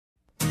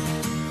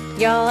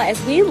y'all,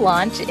 as we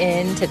launch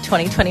into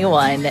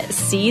 2021,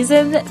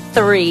 season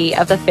 3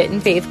 of the Fit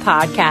and Faith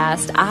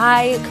podcast,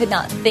 I could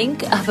not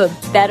think of a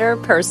better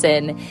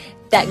person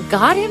that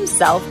God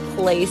himself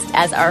placed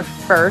as our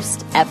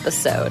first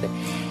episode.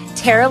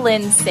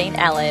 Tarah-Lynn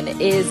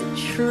Saint-Elien is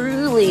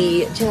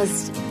truly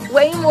just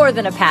way more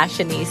than a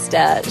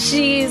fashionista.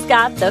 She's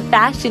got the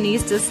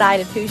fashionista side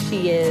of who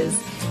she is.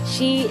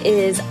 She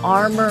is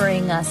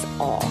armoring us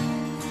all,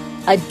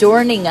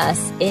 adorning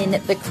us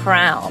in the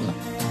crown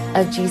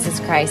of Jesus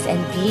Christ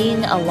and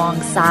being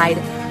alongside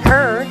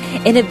her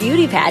in a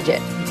beauty pageant.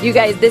 You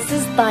guys, this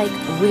is like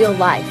real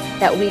life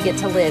that we get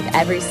to live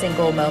every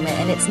single moment.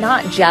 And it's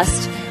not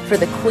just for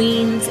the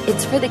queens,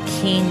 it's for the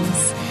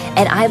kings.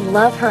 And I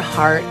love her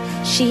heart.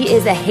 She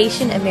is a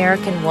Haitian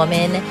American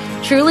woman,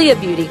 truly a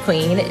beauty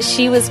queen.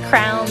 She was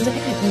crowned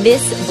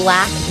Miss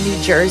Black New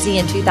Jersey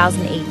in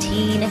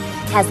 2018,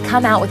 has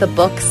come out with a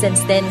book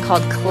since then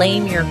called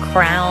Claim Your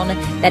Crown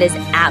that is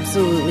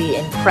absolutely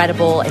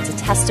incredible. It's a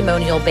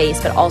testimonial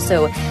base, but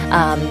also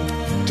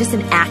just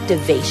an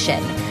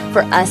activation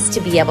for us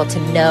to be able to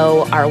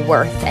know our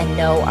worth and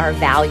know our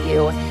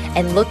value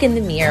and look in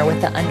the mirror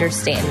with the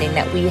understanding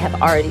that we have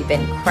already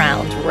been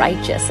crowned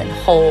righteous and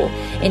whole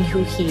in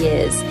who he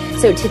is.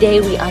 So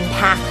today we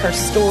unpack her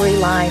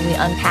storyline, we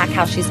unpack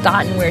how she's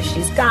gotten where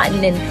she's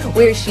gotten and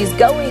where she's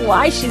going,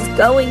 why she's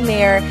going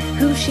there,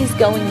 who she's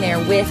going there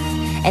with,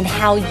 and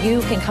how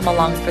you can come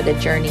along for the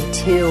journey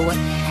too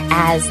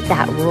as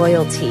that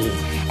royalty.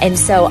 And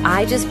so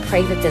I just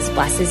pray that this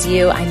blesses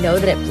you. I know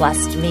that it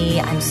blessed me.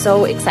 I'm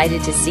so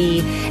excited to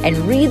see and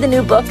read the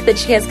new book that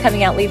she has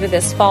coming out later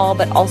this fall,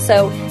 but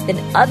also the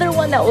other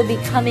one that will be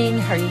coming,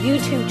 her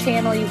YouTube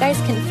channel. You guys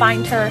can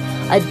find her,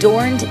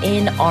 Adorned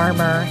in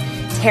Armor.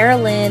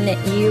 Tarah-Lynn,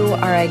 you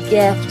are a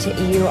gift,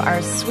 you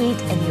are sweet,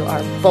 and you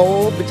are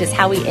bold, which is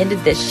how we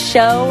ended this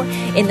show,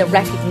 in the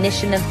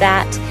recognition of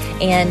that.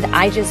 And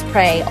I just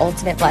pray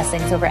ultimate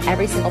blessings over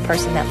every single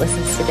person that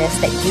listens to this,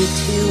 that you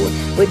too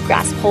would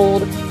grasp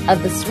hold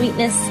of the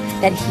sweetness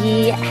that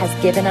he has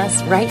given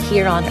us right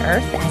here on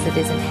earth as it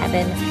is in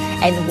heaven,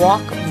 and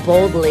walk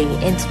boldly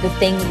into the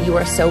thing that you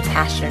are so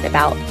passionate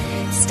about.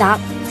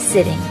 Stop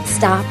sitting,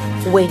 stop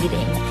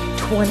waiting.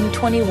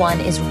 2021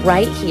 is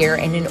right here,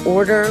 and in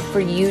order for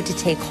you to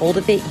take hold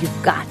of it,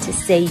 you've got to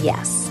say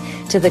yes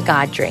to the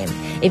God dream.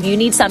 If you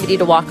need somebody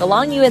to walk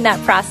along you in that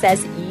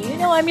process, you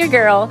know I'm your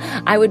girl.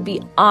 I would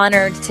be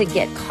honored to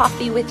get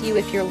coffee with you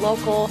if you're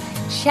local,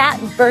 chat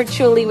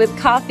virtually with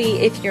coffee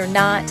if you're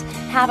not,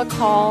 have a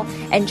call,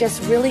 and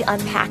just really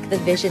unpack the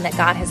vision that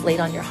God has laid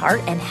on your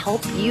heart and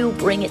help you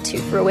bring it to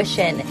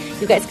fruition.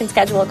 You guys can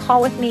schedule a call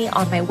with me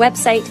on my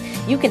website.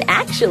 You can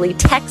actually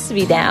text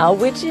me now,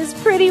 which is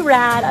pretty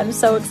rad. I'm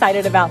so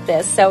excited about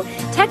this. So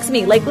text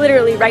me, like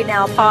literally right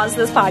now, pause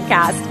this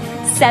podcast,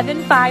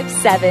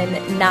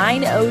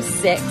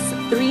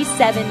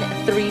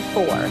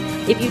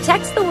 757-906-3734. If you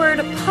text the word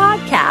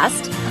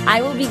podcast,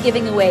 I will be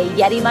giving away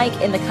Yeti mic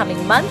in the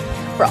coming month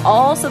for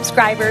all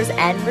subscribers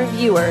and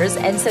reviewers.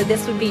 And so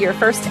this would be your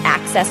first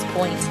access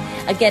point.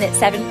 Again, it's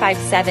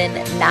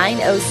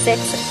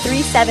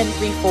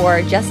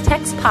 757-906-3734. Just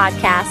text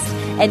podcast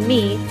and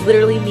me,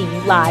 literally me,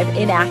 live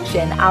in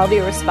action. I'll be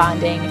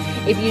responding.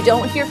 If you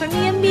don't hear from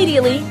me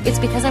immediately, it's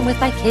because I'm with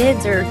my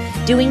kids or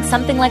doing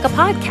something like a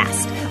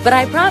podcast. But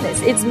I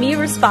promise it's me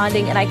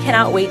responding, and I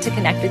cannot wait to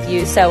connect with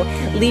you. So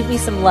leave me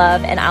some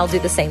love and I'll do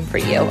the same for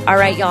you. All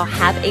right, y'all,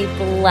 have a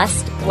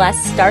blessed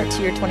start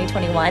to your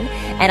 2021,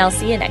 and I'll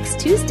see you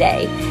next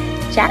Tuesday.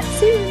 Chat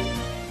soon.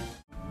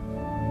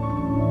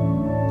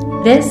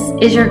 This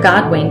is your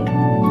God wink,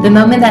 the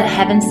moment that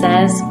heaven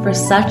says, for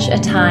such a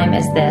time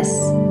as this.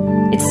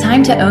 It's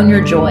time to own your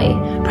joy,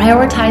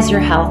 prioritize your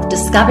health,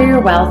 discover your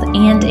wealth,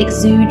 and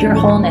exude your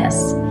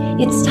wholeness.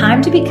 It's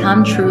time to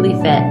become truly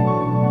fit.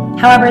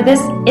 However, this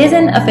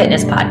isn't a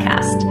fitness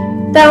podcast,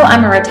 though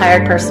I'm a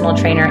retired personal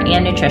trainer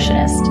and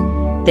nutritionist.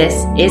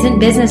 This isn't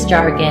business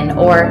jargon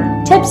or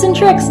tips and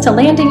tricks to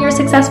landing your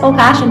successful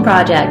passion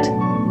project,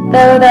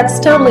 though that's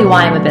totally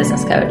why I'm a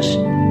business coach.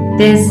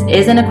 This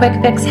isn't a quick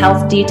fix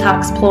health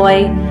detox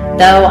ploy,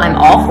 though I'm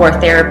all for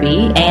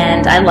therapy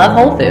and I love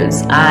Whole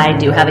Foods. I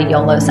do have a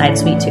YOLO side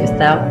sweet tooth,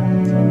 though.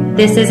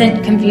 This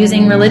isn't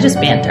confusing religious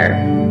banter,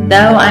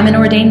 though I'm an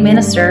ordained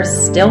minister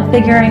still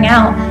figuring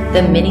out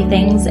the many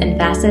things and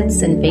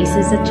facets and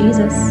faces of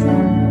Jesus.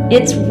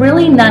 It's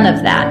really none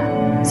of that.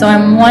 So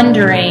I'm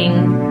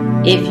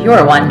wondering, if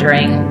you're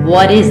wondering,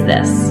 what is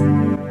this?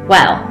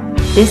 Well,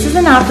 this is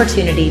an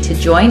opportunity to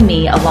join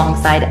me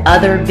alongside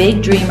other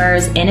big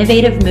dreamers,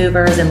 innovative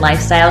movers, and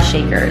lifestyle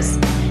shakers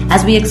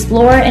as we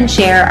explore and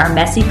share our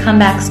messy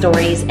comeback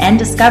stories and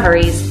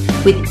discoveries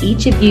with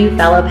each of you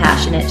fellow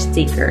passionate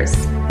seekers.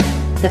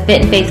 The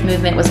Fit and Faith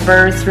movement was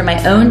birthed through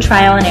my own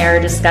trial and error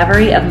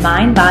discovery of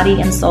mind,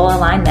 body, and soul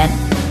alignment,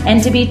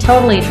 and to be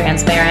totally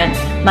transparent,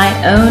 my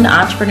own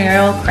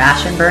entrepreneurial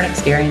crash and burn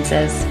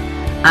experiences.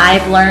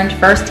 I've learned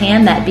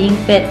firsthand that being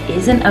fit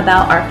isn't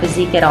about our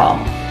physique at all.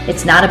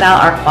 It's not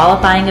about our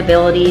qualifying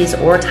abilities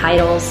or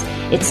titles.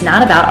 It's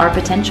not about our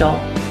potential.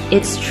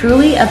 It's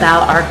truly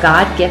about our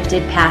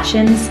God-gifted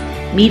passions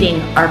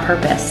meeting our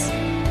purpose.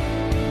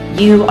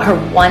 You are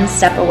one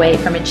step away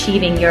from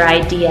achieving your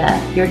idea,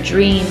 your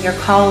dream, your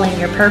calling,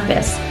 your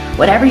purpose,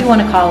 whatever you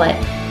want to call it.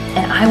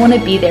 And I want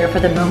to be there for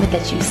the moment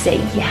that you say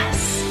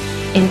yes,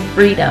 in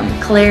freedom,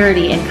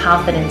 clarity, and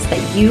confidence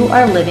that you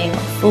are living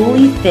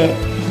fully fit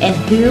in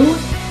who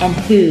and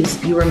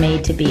whose you were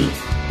made to be.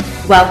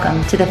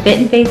 Welcome to the Fit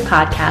and Faith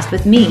podcast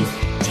with me,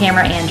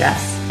 Tamara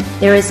Andress.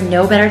 There is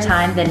no better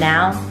time than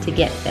now to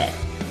get fit.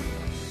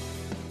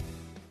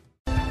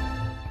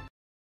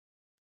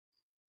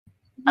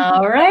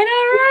 All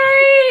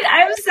right.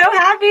 I'm so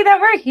happy that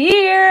we're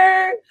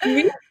here.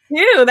 Me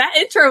too. That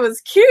intro was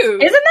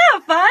cute. Isn't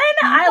that fun?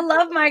 I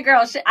love my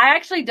girls. I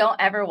actually don't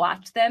ever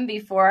watch them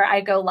before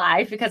I go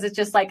live because it's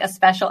just like a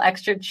special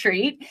extra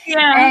treat.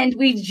 Yeah. And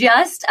we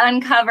just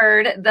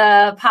uncovered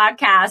the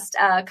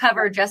podcast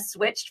cover just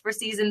switched for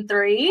season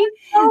 3.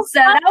 Oh, so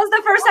that was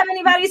the first time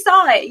anybody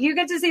saw it. You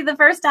get to see the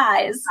first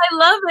eyes. I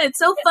love it.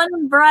 So fun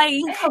and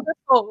bright and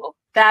colorful.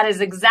 That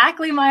is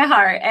exactly my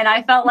heart. And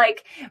I felt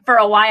like for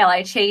a while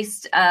I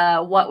chased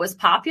what was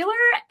popular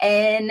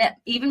and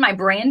even my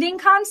branding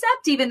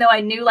concept, even though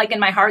I knew like in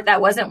my heart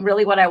that wasn't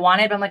really what I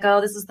wanted. But I'm like, oh,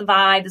 this is the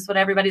vibe. This is what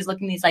everybody's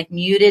looking, these like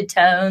muted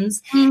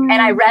tones. And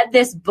I read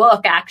this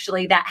book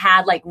actually that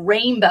had like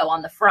rainbow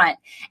on the front.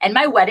 And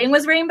my wedding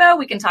was rainbow.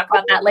 We can talk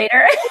about that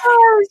later.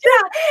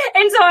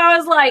 Yeah. And so I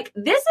was like,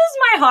 this is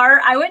my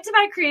heart. I went to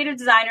my creative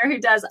designer who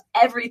does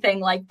everything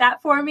like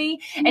that for me.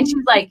 And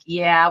she's like,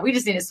 yeah, we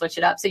just need to switch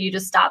it up. So you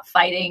just stop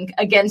fighting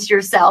against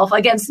yourself,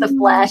 against the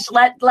flesh.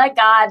 Let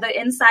God, the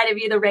inside of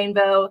you, the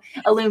rainbow,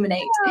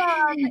 illuminate.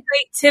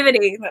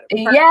 Creativity.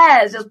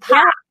 Yes, just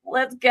pop.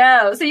 Let's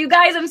go. So you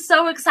guys, I'm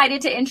so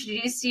excited to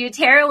introduce to you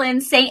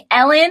Tarah-Lynn,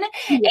 Saint-Elien,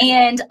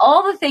 and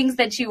all the things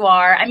that you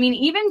are. I mean,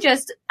 even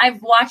just,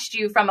 I've watched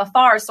you from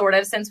afar sort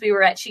of since we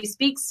were at She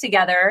Speaks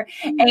together.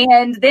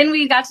 And then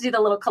we got to do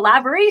the little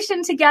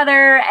collaboration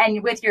together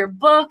and with your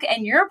book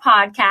and your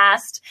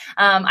podcast.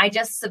 I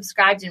just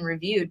subscribed and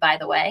reviewed, by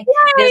the way,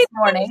 this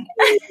morning.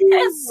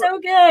 It's so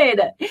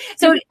good.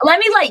 So let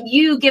me let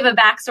you give a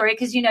backstory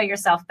because you know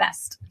yourself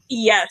best.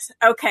 Yes.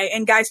 Okay.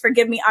 And guys,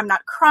 forgive me. I'm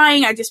not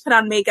crying. I just put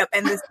on makeup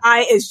and this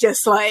eye is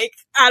just like,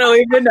 I don't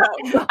even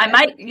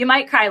know. You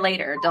might cry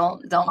later.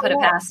 Don't put it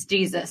past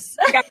Jesus.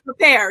 Gotta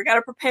prepare. Okay.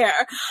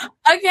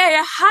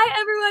 Hi,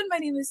 everyone. My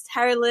name is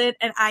Tarah-Lynn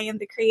and I am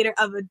the creator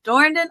of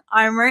Adorned and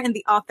Armor and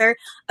the author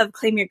of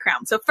Claim Your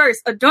Crown. So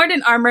first, Adorned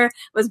and Armor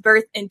was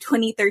birthed in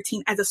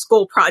 2013 as a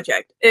school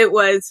project. It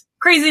was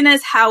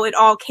craziness how it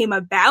all came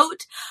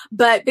about.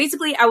 But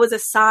basically I was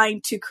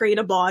assigned to create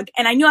a blog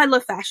and I knew I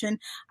love fashion.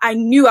 I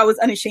knew I was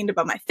unashamed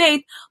about my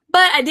faith,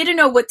 but I didn't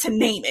know what to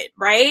name it.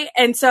 Right.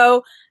 And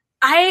so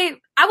I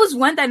was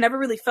one that never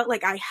really felt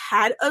like I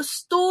had a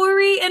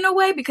story in a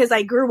way because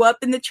I grew up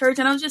in the church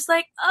and I was just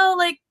like, oh,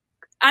 like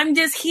I'm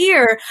just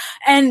here.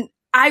 And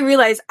I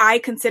realized I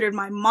considered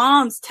my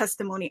mom's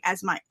testimony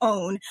as my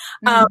own.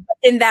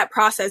 In that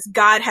process,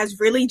 God has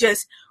really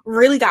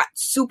got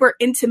super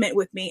intimate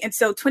with me. And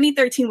so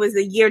 2013 was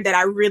the year that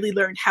I really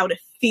learned how to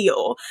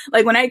feel.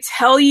 Like when I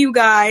tell you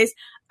guys,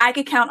 I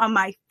could count on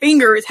my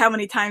fingers how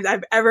many times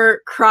I've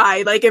ever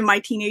cried, like in my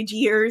teenage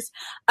years.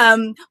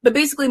 But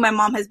basically my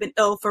mom has been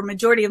ill for a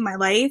majority of my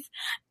life.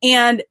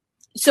 And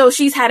so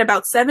she's had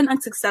about 7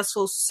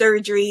 unsuccessful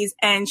surgeries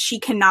and she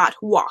cannot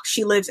walk.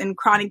 She lives in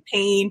chronic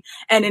pain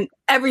and in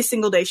every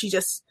single day she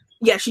just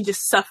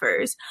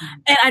suffers.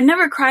 And I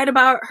never cried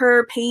about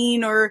her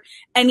pain or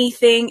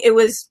anything. It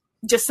was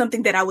just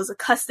something that I was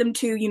accustomed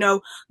to, you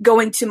know,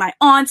 going to my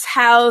aunt's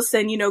house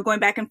and, you know,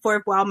 going back and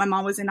forth while my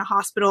mom was in the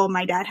hospital.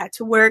 My dad had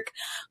to work.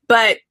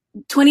 But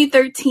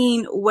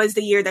 2013 was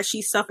the year that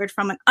she suffered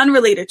from an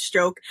unrelated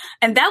stroke.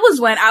 And that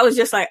was when I was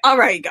just like, all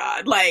right,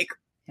 God, like,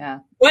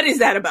 what is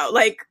that about?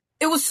 Like,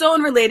 it was so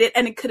unrelated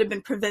and it could have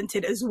been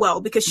prevented as well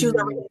because she was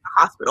already in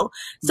the hospital.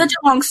 Such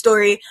a long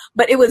story,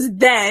 but it was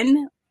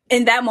then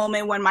in that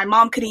moment when my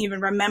mom couldn't even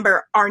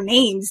remember our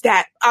names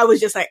that I was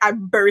just like, I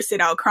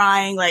bursted out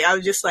crying. Like, I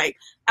was just like,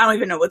 I don't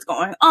even know what's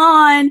going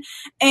on.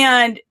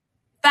 And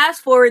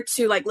fast forward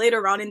to like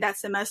later on in that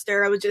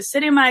semester, I was just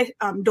sitting in my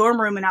dorm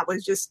room and I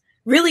was just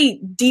really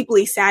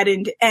deeply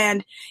saddened.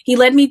 And he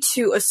led me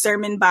to a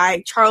sermon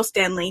by Charles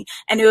Stanley,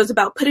 and it was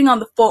about putting on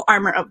the full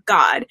armor of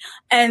God.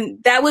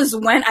 And that was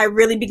when I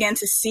really began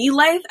to see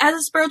life as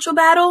a spiritual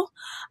battle.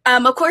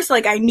 Of course,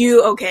 like I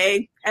knew,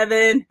 okay,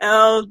 heaven,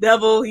 hell,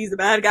 devil, he's a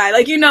bad guy.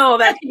 Like, you know,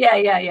 that.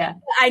 Yeah.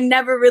 I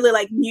never really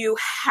like knew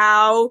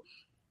how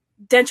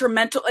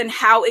detrimental and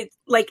how it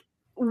like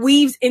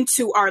weaves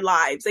into our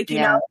lives. Like, you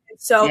know,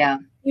 so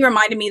he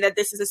reminded me that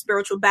this is a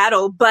spiritual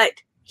battle, but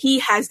he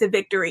has the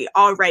victory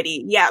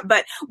already. Yeah,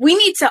 but we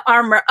need to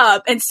armor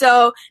up. And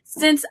so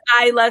since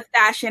I love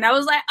fashion, I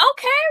was like,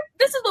 okay,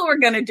 this is what we're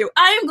going to do.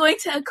 I am going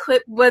to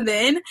equip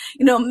women,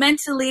 you know,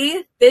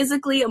 mentally,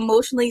 physically,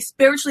 emotionally,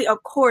 spiritually,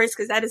 of course,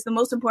 because that is the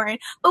most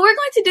important, but we're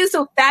going to do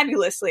so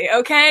fabulously.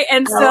 Okay.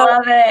 And so I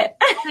love it.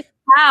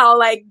 How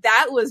like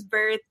that was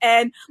birthed.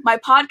 And my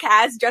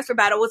podcast, Dress for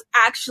Battle, was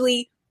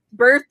actually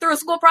birthed through a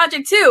school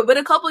project too, but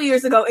a couple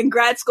years ago in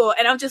grad school.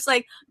 And I'm just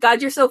like,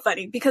 God, you're so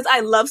funny because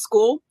I love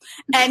school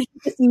and he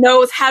just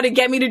knows how to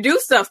get me to do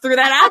stuff through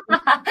that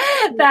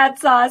app.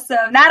 That's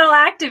awesome. That'll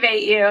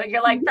activate you.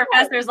 You're like,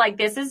 professor's like,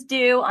 this is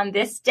due on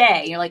this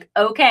day. You're like,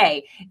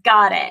 okay,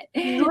 got it.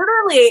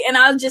 Literally. And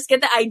I'll just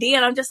get the idea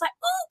and I'm just like,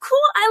 oh, cool.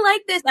 I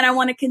like this. And I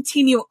want to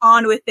continue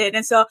on with it.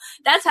 And so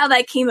that's how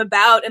that came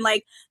about. And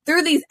like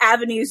through these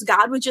avenues,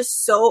 God was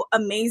just so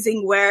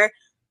amazing where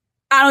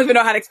I don't even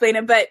know how to explain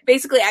it, but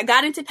basically I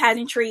got into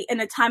pageantry in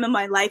a time in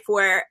my life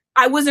where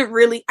I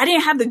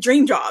didn't have the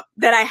dream job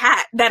that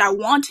I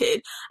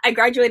wanted. I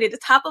graduated at the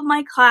top of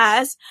my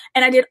class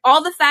and I did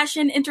all the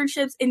fashion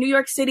internships in New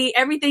York City,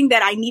 everything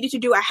that I needed to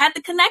do. I had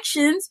the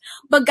connections,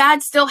 but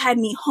God still had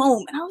me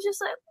home. And I was just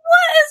like,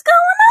 what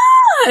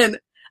is going on?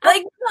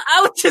 Like,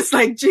 I was just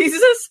like,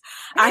 Jesus,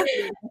 I'm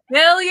a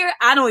failure.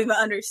 I don't even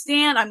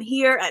understand. I'm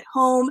here at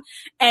home.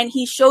 And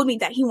he showed me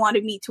that he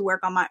wanted me to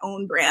work on my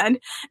own brand.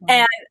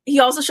 And he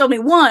also showed me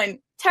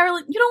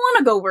Tarah-Lynn, you don't want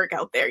to go work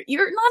out there.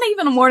 You're not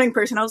even a morning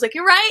person. I was like,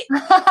 you're right.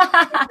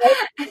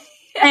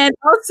 And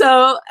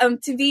also,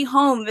 to be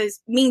home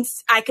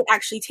means I could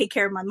actually take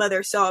care of my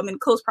mother. So I'm in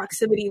close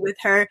proximity with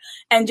her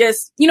and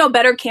just,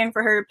 better caring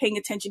for her, paying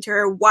attention to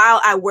her while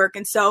I work.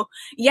 And so,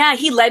 yeah,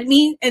 he led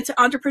me into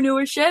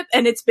entrepreneurship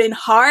and it's been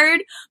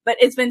hard, but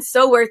it's been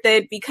so worth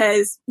it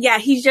because, yeah,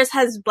 he just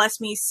has blessed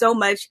me so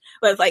much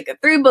with like a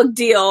 3-book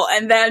deal.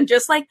 And then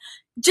just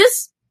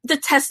the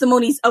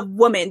testimonies of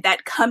women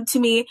that come to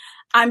me.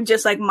 I'm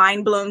just like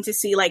mind blown to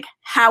see like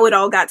how it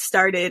all got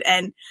started.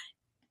 And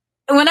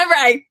whenever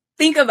I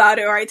think about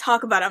it or I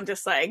talk about it, I'm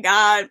just like,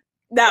 God,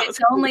 that was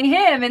only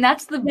him. And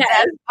that's the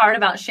best part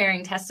about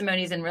sharing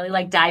testimonies and really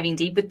like diving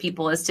deep with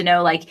people is to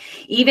know like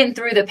even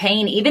through the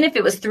pain, even if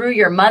it was through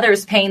your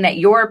mother's pain that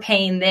your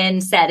pain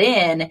then set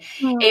in,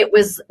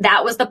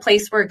 that was the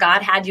place where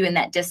God had you in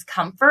that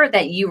discomfort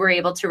that you were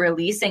able to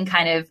release and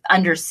kind of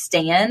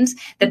understand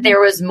that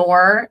there was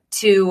more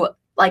to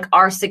like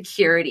our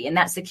security, and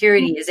that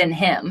security is in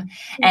him,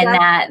 and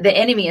that the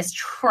enemy is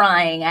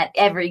trying at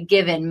every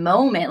given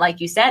moment. Like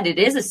you said, it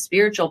is a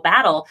spiritual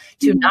battle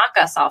to knock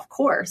us off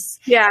course.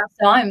 Yeah.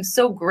 So I'm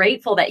so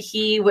grateful that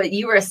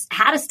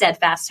had a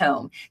steadfast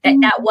home,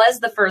 that was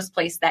the first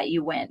place that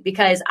you went,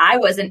 because I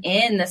wasn't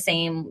in the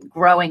same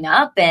growing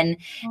up, and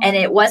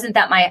it wasn't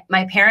that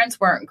my parents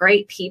weren't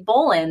great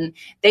people and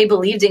they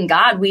believed in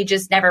God. We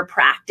just never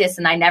practiced,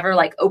 and I never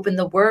like opened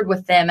the word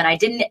with them. And I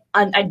didn't,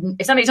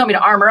 if somebody told me to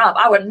armor up,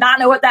 I would not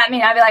know what that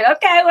means. I'd be like,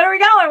 okay, what are we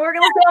going? We're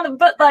going to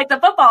go on the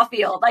football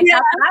field. Like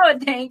that's what I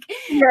would think.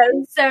 Yes.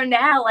 So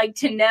now like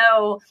to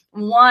know,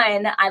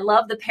 one, I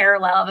love the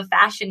parallel of a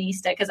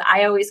fashionista because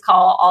I always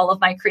call all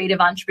of my creative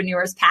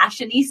entrepreneurs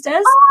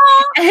passionistas.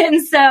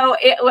 And so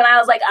when I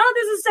was like, oh,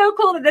 this is so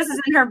cool that this is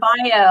in her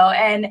bio.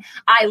 And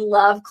I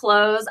love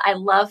clothes. I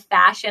love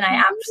fashion. I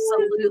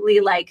absolutely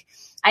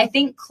I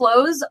think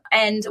clothes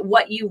and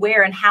what you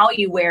wear and how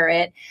you wear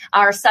it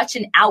are such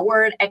an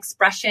outward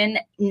expression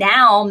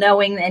now,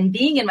 knowing and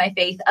being in my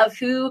faith of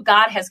who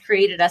God has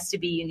created us to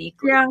be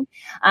uniquely. Yeah.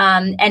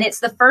 And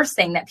it's the first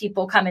thing that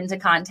people come into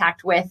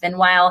contact with. And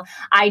while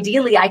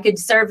ideally I could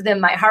serve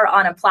them my heart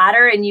on a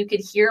platter and you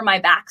could hear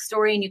my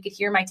backstory and you could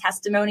hear my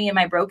testimony and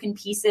my broken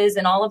pieces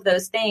and all of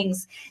those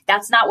things,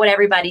 that's not what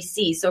everybody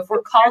sees. So if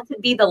we're called to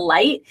be the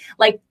light,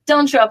 like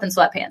don't show up in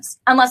sweatpants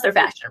unless they're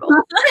fashionable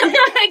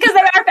because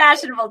they are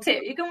fashionable too.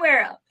 You can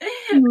wear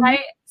them, right?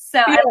 So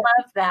I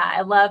love that.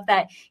 I love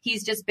that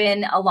he's just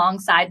been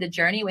alongside the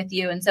journey with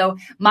you. And so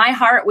my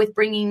heart with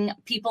bringing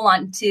people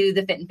onto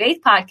the Fit and Faith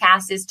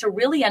podcast is to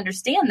really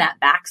understand that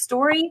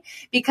backstory,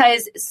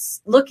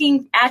 because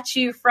looking at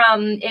you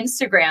from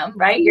Instagram,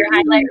 right, your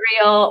highlight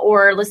reel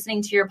or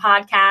listening to your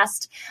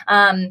podcast,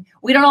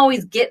 we don't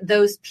always get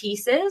those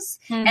pieces.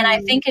 And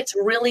I think it's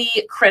really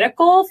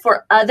critical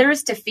for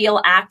others to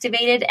feel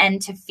activated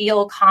and to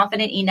feel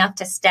confident enough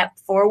to step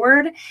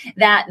forward,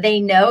 that they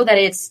know that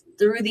it's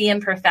through the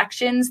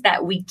imperfections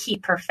that we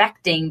keep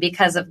perfecting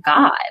because of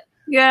God.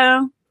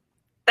 Yeah,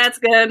 that's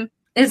good.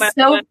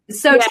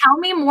 So tell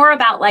me more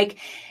about like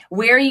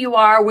where you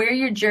are, where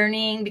you're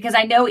journeying, because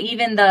I know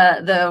even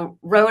the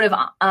road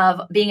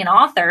of being an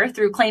author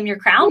through Claim Your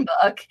Crown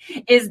book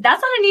that's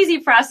not an easy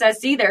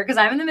process either, because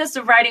I'm in the midst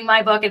of writing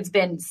my book. It's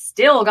been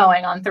still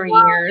going on 3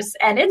 years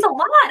and it's a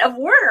lot of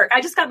work. I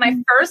just got my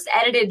first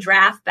edited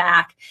draft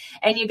back,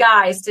 and you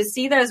guys, to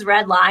see those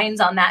red lines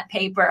on that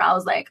paper, I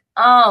was like,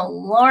 oh,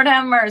 Lord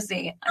have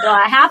mercy.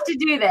 I have to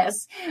do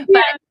this.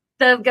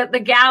 But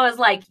the gal is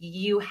like,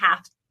 you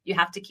have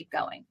to keep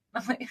going.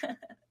 I'm like,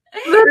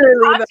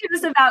 literally. Talk to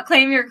us about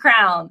Claim Your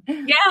Crown.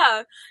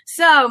 Yeah.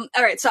 So,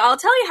 all right. So I'll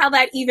tell you how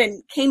that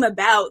even came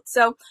about.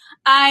 So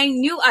I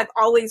knew I've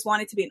always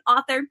wanted to be an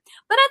author,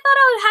 but I thought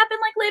it would happen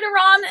like later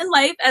on in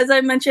life. As I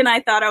mentioned,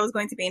 I thought I was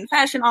going to be in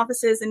fashion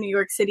offices in New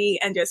York City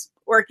and just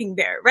working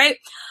there. Right.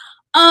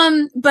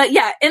 But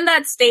yeah, in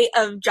that state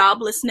of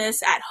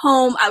joblessness at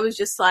home, I was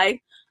just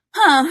like,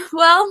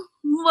 well,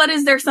 what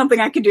is there something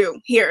I could do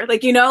here?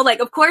 Like,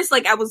 of course,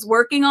 like I was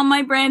working on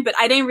my brand, but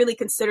I didn't really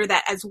consider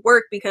that as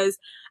work because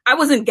I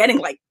wasn't getting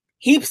like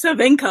heaps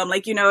of income,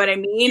 like, you know what I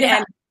mean? Yeah.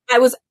 And I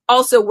was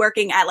also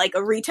working at like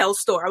a retail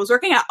store. I was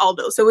working at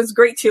Aldo, so it was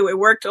great too. It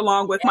worked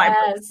along with my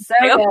so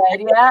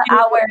good. Yeah,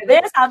 I'll wear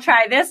this. I'll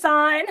try this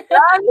on.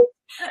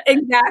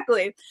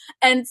 Exactly.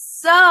 And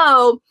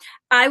so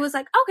I was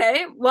like,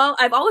 okay, well,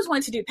 I've always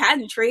wanted to do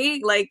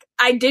pageantry. Like,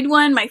 I did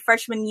one my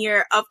freshman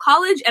year of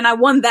college, and I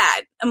won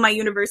that in my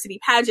university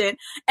pageant.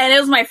 And it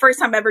was my first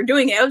time ever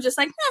doing it. I was just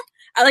like,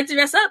 I like to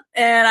dress up,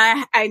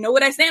 and I know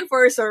what I stand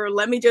for, so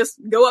let me just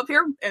go up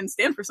here and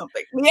stand for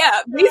something.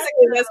 Yeah,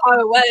 basically that's how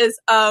it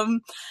was.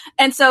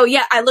 And so,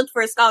 yeah, I looked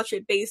for a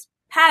scholarship-based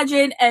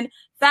pageant, and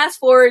fast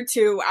forward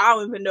to, I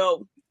don't even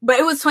know, but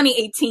it was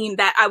 2018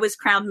 that I was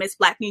crowned Miss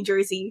Black New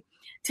Jersey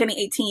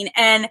 2018,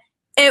 and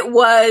it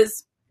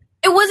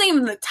wasn't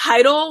even the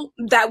title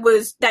that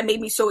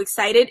made me so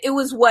excited. It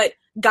was what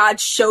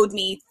God showed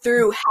me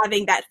through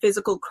having that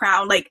physical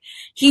crown. Like,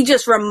 he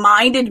just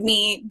reminded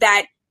me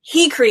that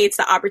he creates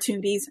the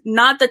opportunities,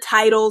 not the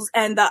titles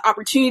and the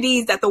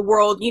opportunities that the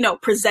world, you know,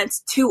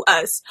 presents to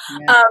us.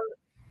 Yeah.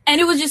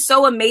 And it was just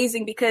so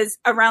amazing because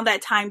around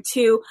that time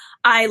too,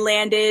 I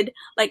landed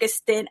like a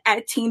stint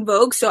at Teen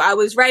Vogue. So I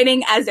was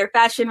writing as their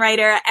fashion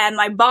writer, and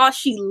my boss,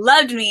 she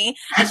loved me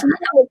and she was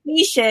on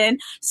vacation.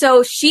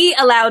 So she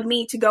allowed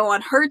me to go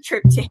on her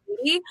trip to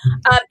Haiti.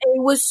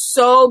 It was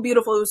so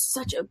beautiful. It was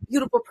such a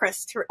beautiful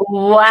press trip.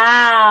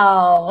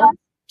 Wow.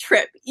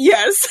 Trip.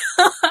 Yes.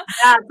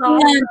 That's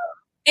awesome.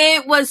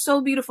 It was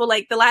so beautiful.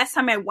 Like, the last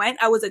time I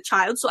went, I was a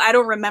child, so I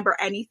don't remember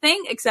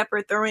anything except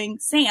for throwing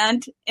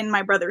sand in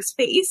my brother's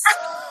face.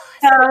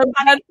 That's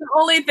the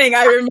only thing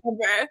I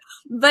remember.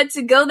 But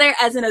to go there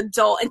as an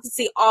adult and to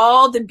see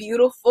all the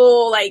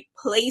beautiful, like,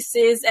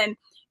 places and,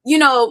 you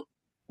know,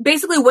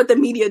 basically what the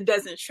media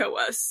doesn't show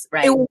us.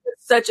 Right. It was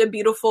such a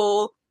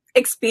beautiful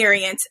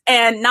experience.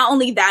 And not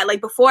only that,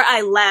 like, before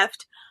I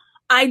left,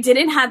 I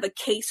didn't have a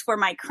case for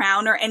my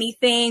crown or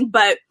anything,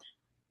 but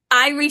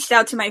I reached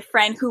out to my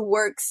friend who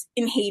works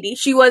in Haiti.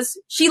 She lives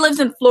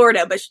in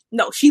Florida,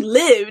 she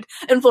lived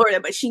in Florida,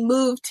 but she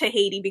moved to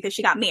Haiti because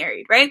she got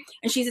married, right?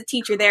 And she's a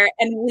teacher there.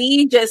 And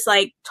we just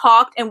like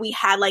talked, and we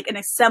had like an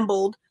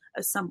assembled,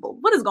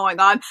 what is going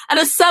on? An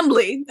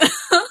assembly.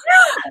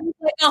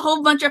 Like a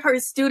whole bunch of her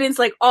students,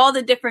 like all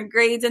the different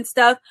grades and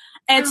stuff.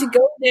 And to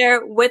go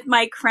there with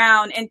my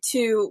crown and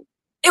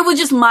it was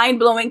just mind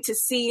blowing to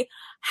see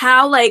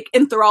how like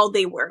enthralled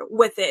they were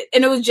with it.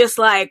 And it was just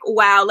like,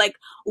 wow, like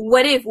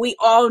what if we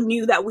all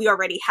knew that we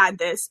already had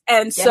this?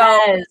 And so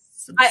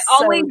I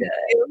always knew,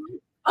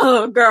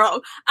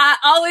 I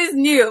always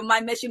knew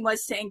my mission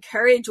was to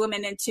encourage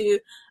women and to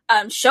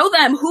show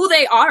them who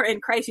they are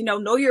in Christ, you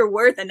know your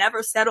worth and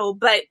never settle.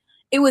 But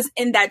it was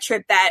in that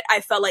trip that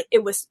I felt like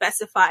it was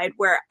specified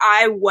where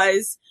I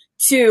was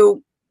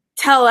to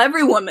tell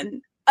every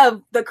woman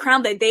of the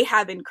crown that they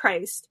have in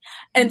Christ.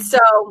 And so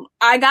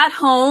I got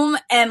home,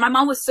 and my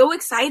mom was so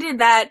excited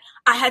that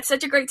I had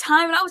such a great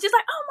time. And I was just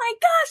like, oh my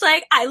gosh,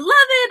 like, I love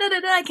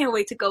it. I can't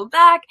wait to go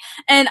back.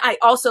 And I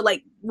also,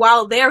 like,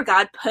 while there,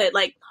 God put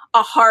like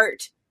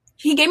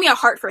he gave me a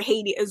heart for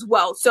Haiti as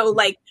well. So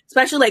like,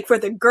 especially like for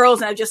the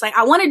girls, and I'm just like,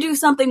 I want to do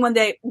something one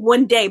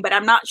day, but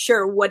I'm not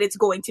sure what it's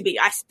going to be.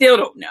 I still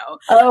don't know.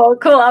 Oh,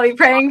 cool. I'll be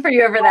praying for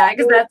you over that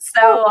because that's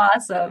so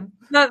awesome.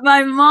 But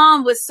my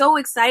mom was so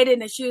excited,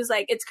 and she was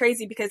like, it's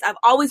crazy because I've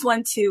always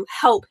wanted to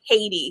help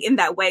Haiti in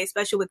that way,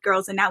 especially with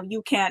girls, and now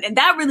you can. And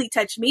that really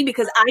touched me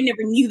because I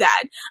never knew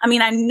that. I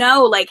mean, I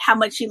know like how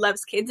much she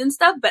loves kids and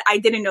stuff, but I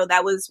didn't know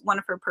that was one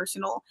of her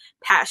personal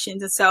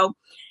passions. And so,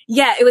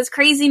 yeah, it was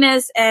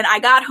craziness. And I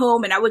got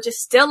home, and I was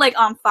just still like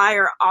on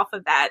fire off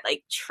of that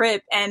like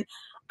trip. And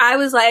I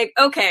was like,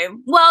 okay,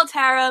 well,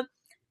 Tara,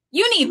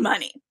 you need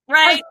money,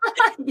 right?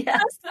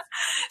 Yes.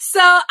 So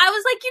I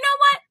was like, you know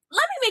what?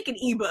 Let me make an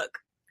ebook,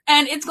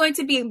 and it's going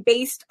to be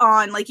based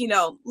on like, you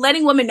know,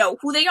 letting women know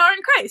who they are in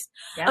Christ.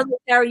 Yeah. I was like,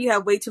 Sarah, you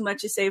have way too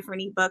much to say for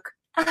an ebook.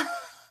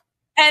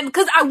 And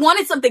because I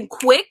wanted something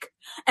quick,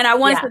 and I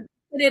wanted to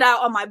put it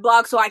out on my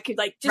blog so I could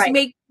like just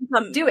make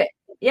do it.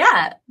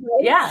 Yeah. Right?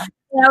 Yeah.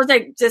 And I was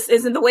like, just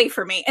isn't the way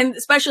for me. And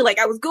especially like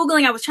I was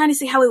Googling, I was trying to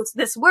see how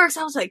this works.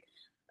 I was like,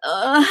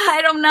 I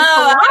don't know.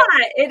 It's a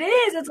lot. It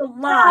is. It's a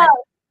lot.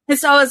 And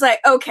so I was like,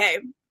 okay,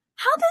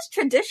 how does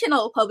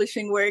traditional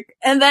publishing work?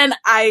 And then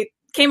I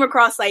came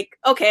across like,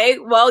 okay,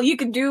 well, you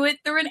can do it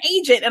through an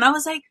agent. And I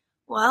was like,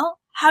 well,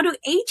 how do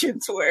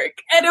agents work?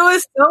 And it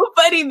was so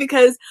funny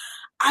because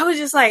I was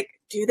just like,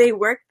 do they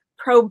work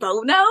pro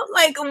bono?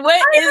 Like,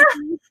 what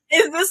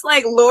is this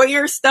like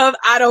lawyer stuff?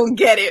 I don't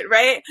get it,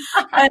 right?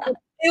 And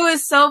it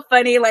was so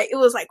funny. Like, it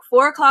was like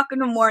 4:00 in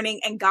the morning,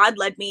 and God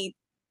led me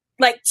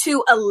like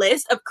to a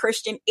list of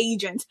Christian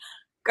agents.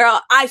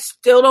 Girl, I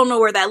still don't know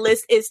where that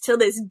list is till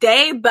this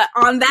day, but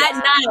on that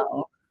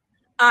night,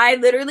 I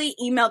literally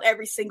emailed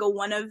every single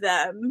one of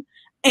them,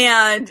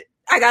 and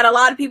I got a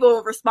lot of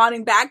people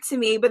responding back to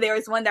me, but there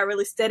was one that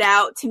really stood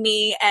out to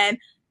me. And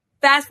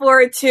fast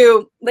forward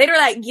to later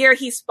that year,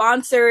 he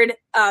sponsored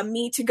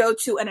me to go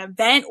to an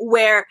event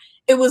where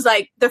it was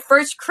like the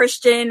first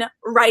Christian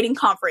writing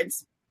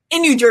conference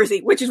in New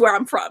Jersey, which is where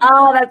I'm from.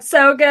 Oh, that's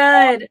so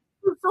good.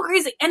 was so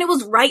crazy. And it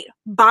was right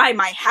by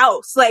my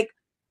house, like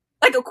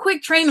a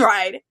quick train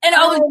ride. And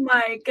I was, oh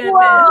my goodness.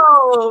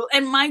 whoa.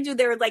 And mind you,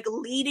 they were like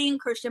leading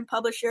Christian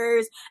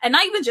publishers, and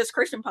not even just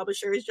Christian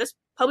publishers, just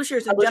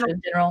publishers in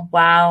general.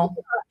 Wow.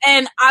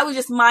 And I was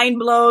just mind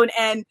blown.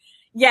 And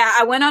yeah,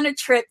 I went on a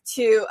trip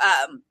to,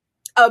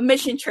 a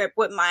mission trip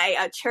with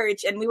my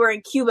church, and we were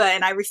in Cuba,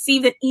 and I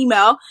received an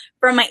email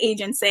from my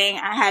agent saying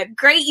I had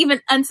great,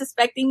 even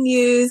unsuspecting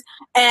news.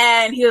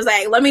 And he was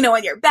like, let me know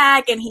when you're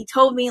back. And he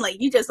told me, like,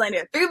 you just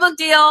landed a 3-book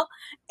deal,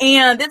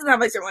 and this is how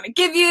much I want to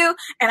give you.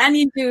 And I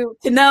need you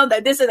to know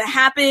that this doesn't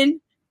happen.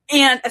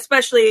 And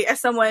especially as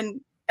someone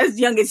as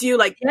young as you,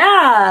 like,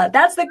 yeah,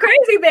 that's the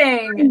crazy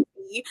thing.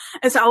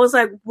 And so I was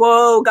like,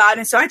 whoa, God.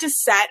 And so I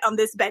just sat on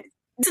this bed.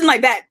 This is my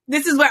bed.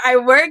 This is where I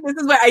work. This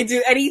is where I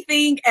do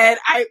anything. And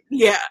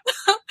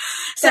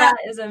so that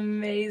is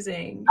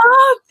amazing.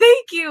 Oh,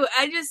 thank you.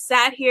 I just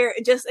sat here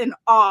just in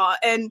awe.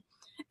 And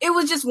it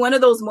was just one of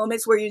those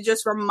moments where you're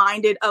just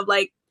reminded of,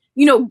 like,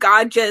 you know,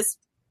 God just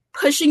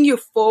pushing you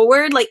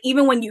forward. Like,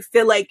 even when you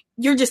feel like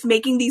you're just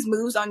making these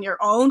moves on your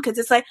own, 'cause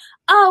it's like,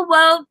 oh,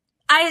 well,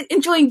 I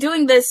enjoy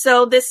doing this,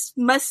 so this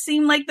must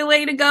seem like the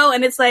way to go.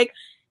 And it's like,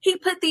 he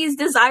put these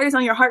desires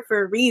on your heart for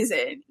a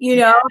reason, you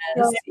know?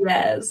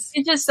 Yes.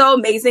 It's just so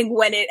amazing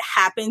when it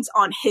happens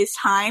on his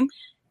time.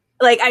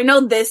 Like, I know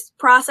this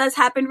process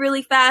happened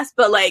really fast,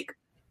 but, like,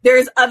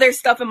 there's other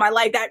stuff in my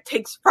life that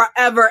takes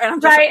forever. And I'm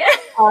just like,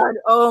 God,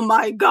 oh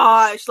my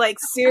gosh. Like,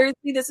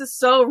 seriously, this is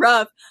so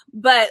rough.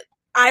 But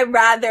I'd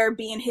rather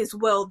be in his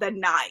will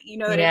than not, you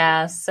know what I mean?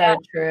 Yeah, so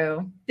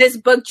true. This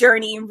book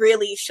journey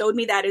really showed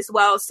me that as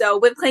well. So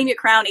with Claim Your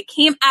Crown, it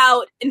came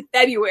out in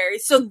February.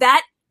 So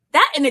that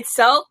in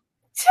itself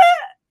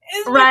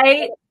is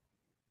right,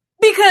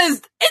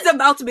 because it's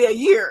about to be a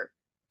year.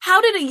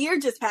 How did a year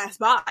just pass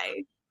by?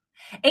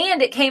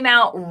 And it came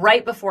out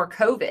right before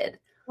COVID.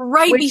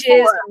 Right which before.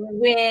 Is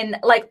when,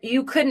 like,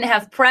 you couldn't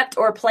have prepped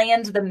or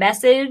planned the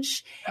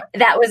message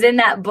that was in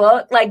that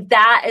book. Like,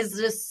 that is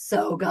just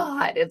so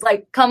God. It's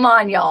like, come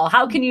on, y'all.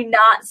 How can you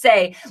not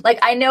say, like,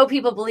 I know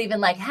people believe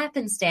in, like,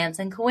 happenstance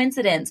and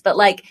coincidence, but,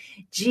 like,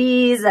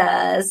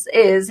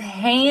 Jesus'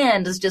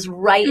 hand is just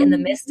right in the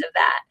midst of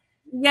that.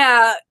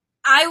 Yeah.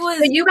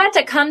 So you got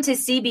to come to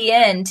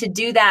CBN to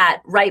do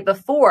that right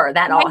before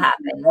that all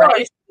happened,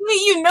 right?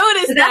 You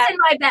noticed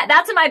that.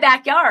 That's in my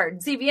backyard.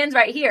 CBN's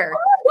right here.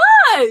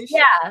 Oh my gosh.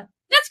 Yeah.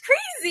 That's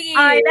crazy.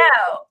 I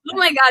know. Oh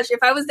my gosh. If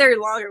I was there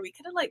longer, we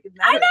could have, like,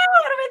 I know.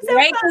 It would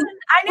have been so fun.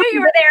 I knew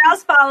you were there. I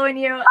was following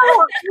you.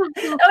 Oh,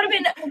 it would have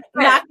been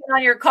knocking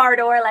on your car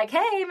door like, hey,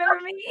 remember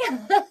me?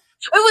 It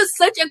was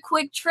such a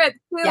quick trip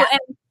too. Yeah.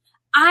 And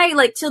I,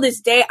 like, till this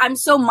day, I'm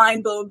so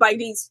mind blown by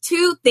these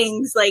two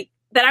things, like,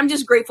 that I'm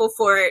just grateful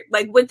for,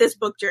 like, with this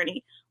book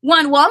journey.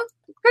 One, well,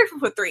 I'm grateful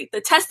for 3.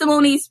 The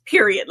testimonies,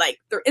 period. Like,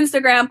 through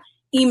Instagram,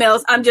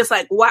 emails. I'm just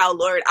like, wow,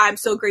 Lord, I'm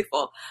so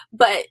grateful.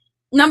 But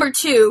number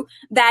 2,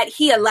 that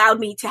he allowed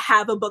me to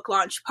have a book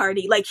launch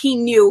party. Like, he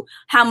knew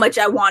how much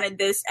I wanted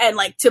this, and,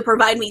 like, to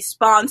provide me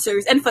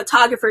sponsors and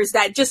photographers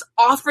that just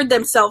offered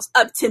themselves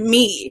up to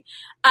me.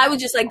 I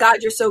was just like, God,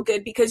 you're so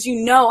good, because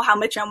you know how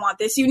much I want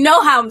this. You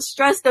know how I'm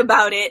stressed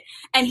about it.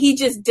 And he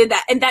just did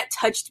that. And that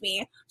touched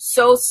me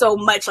so, so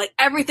much. Like,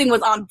 everything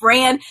was on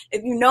brand.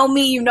 If you know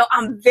me, you know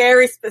I'm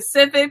very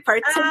specific,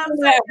 particular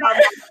about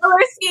my color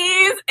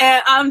schemes.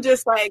 And I'm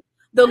just like,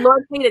 the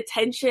Lord paid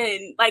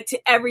attention, like, to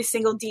every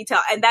single detail.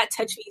 And that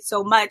touched me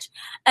so much.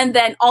 And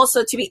then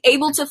also to be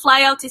able to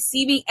fly out to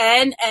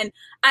CBN. And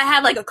I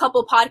had, like, a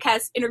couple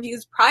podcast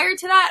interviews prior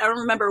to that. I don't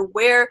remember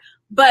where,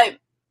 but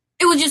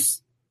it was just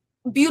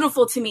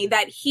beautiful to me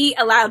that he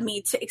allowed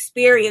me to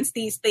experience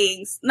these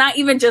things. Not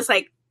even just,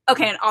 like,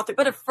 okay, an author,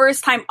 but a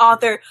first-time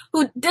author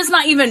who does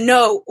not even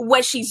know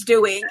what she's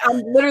doing.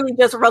 I'm literally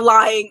just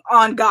relying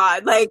on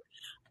God. Like,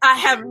 I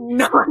have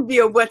no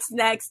idea what's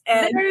next.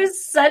 And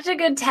there's such a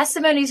good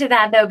testimony to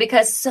that, though,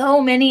 because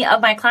so many of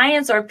my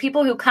clients or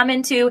people who come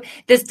into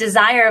this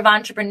desire of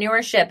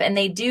entrepreneurship, and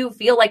they do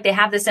feel like they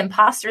have this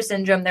imposter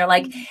syndrome. They're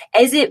like,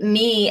 is it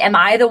me? Am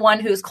I the one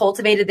who's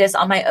cultivated this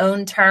on my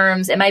own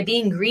terms? Am I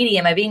being greedy?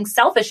 Am I being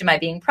selfish? Am I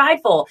being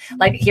prideful?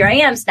 Like, here I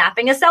am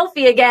snapping a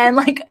selfie again.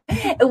 Like,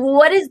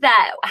 what is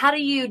that? How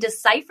do you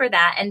decipher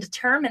that and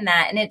determine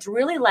that? And it's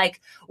really like,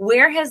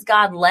 where has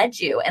God led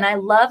you? And I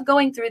love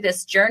going through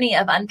this journey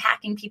of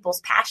unpacking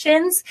people's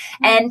passions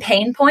and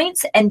pain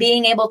points and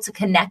being able to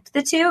connect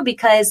the two,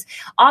 because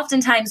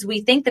oftentimes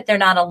we think that they're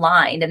not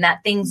aligned and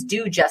that things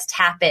do just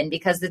happen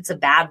because it's a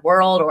bad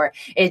world, or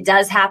it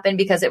does happen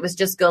because it was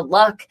just good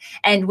luck.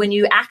 And when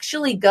you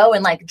actually go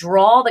and, like,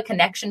 draw the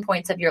connection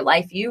points of your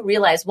life, you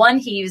realize, 1,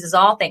 he uses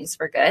all things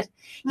for good.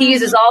 He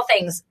uses all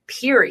things,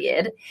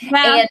 period.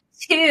 Yeah. And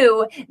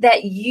 2,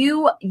 that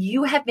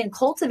you have been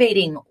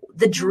cultivating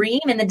the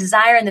dream and the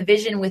desire and the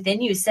vision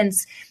within you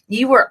since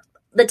you were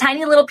the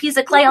tiny little piece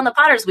of clay on the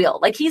potter's wheel.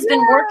 Like he's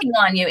been working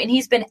on you and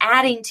he's been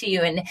adding to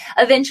you. And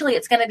eventually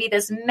it's going to be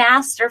this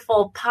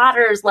masterful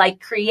potter's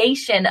like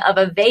creation of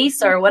a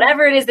vase or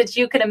whatever it is that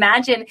you could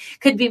imagine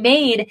could be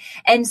made.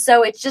 And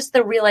so it's just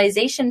the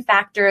realization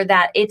factor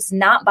that it's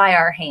not by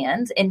our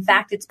hands. In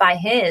fact, it's by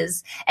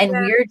his, and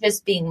we're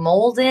just being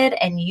molded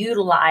and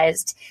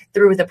utilized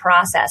through the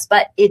process.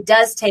 But it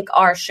does take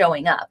our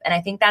showing up. And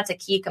I think that's a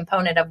key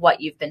component of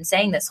what you've been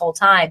saying this whole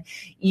time.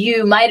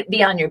 You might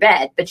be on your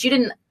bed, but you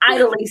didn't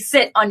idly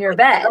sit on your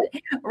bed,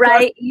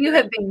 right? You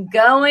have been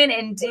going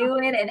and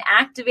doing and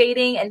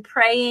activating and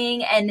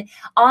praying and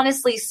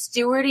honestly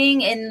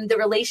stewarding in the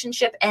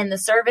relationship and the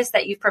service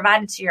that you've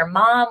provided to your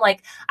mom.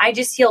 Like I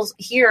just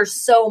hear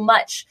so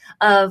much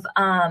of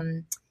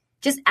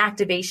just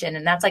activation.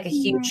 And that's like a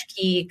huge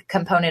key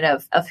component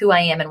of who I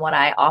am and what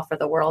I offer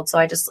the world. So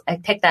I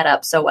picked that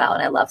up so well.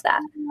 And I love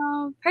that.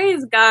 Oh,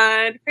 praise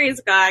God.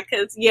 Praise God.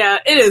 Cause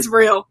it is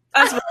real.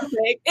 That's what I'm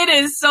saying. It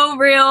is so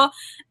real.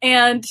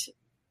 And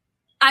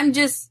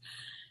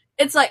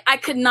it's like, I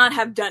could not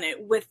have done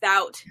it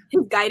without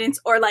his guidance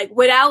or like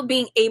without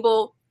being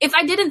able, if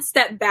I didn't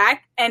step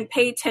back and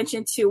pay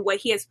attention to what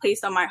he has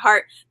placed on my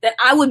heart, then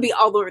I would be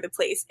all over the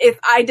place. If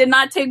I did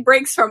not take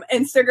breaks from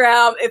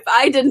Instagram, if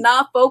I did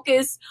not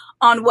focus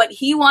on what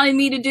he wanted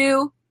me to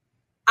do,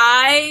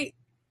 I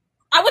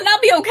would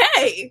not be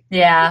okay.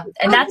 Yeah.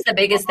 And that's the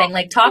biggest thing.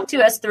 Like talk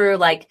to us through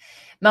like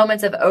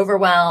moments of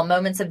overwhelm,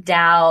 moments of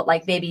doubt,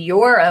 like maybe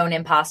your own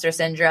imposter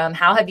syndrome.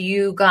 How have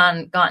you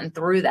gotten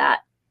through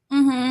that?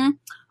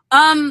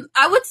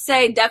 I would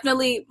say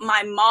definitely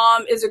my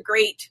mom is a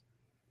great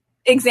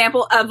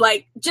example of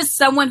like just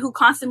someone who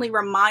constantly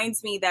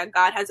reminds me that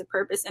God has a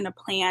purpose and a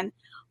plan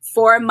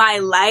for my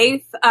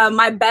life.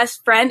 My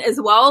best friend as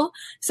well.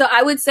 So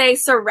I would say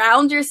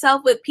surround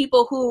yourself with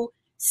people who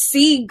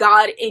see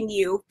God in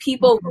you,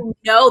 people who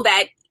know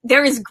that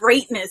there is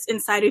greatness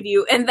inside of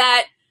you and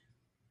that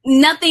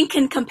nothing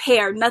can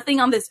compare. Nothing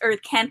on this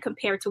earth can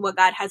compare to what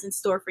God has in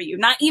store for you.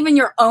 Not even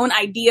your own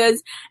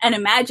ideas and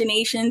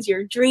imaginations,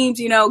 your dreams.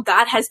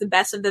 God has the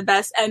best of the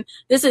best. And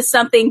this is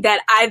something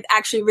that I've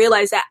actually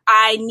realized that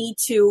I need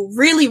to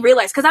really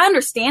realize because I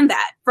understand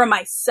that for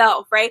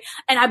myself, right?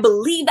 And I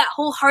believe that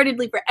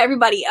wholeheartedly for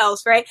everybody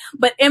else, right?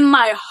 But in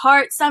my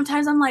heart,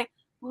 sometimes I'm like,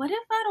 what if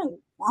I don't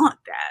want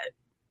that?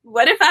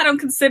 What if I don't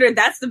consider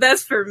that's the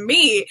best for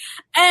me?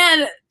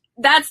 And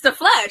that's the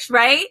flesh,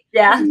 right?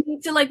 Yeah. You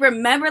need to like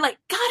remember, like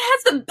God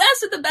has the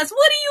best of the best.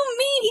 What do you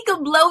mean? He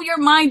could blow your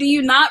mind. Do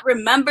you not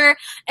remember?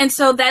 And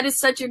so that is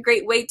such a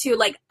great way to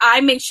like,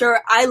 I make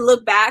sure I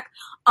look back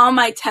on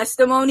my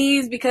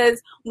testimonies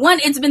because one,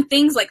 it's been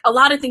things like a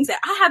lot of things that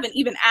I haven't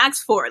even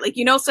asked for, like,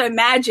 so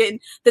imagine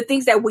the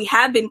things that we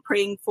have been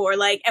praying for,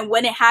 like, and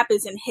when it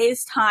happens in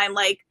his time,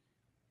 like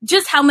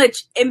just how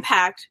much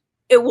impact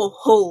it will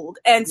hold.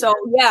 And so,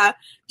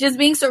 just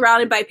being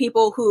surrounded by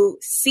people who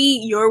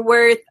see your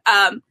worth,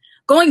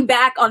 going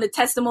back on the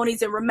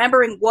testimonies and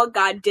remembering what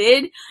God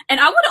did. And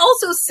I would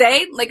also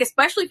say, like,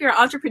 especially if you're an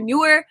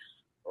entrepreneur,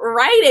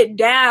 write it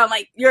down,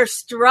 like your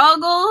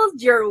struggles,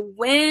 your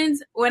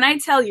wins. When I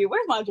tell you,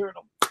 where's my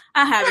journal?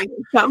 I have it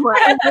somewhere.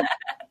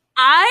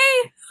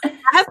 I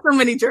have so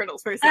many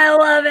journals, personally. I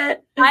love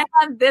it. I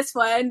have this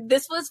one.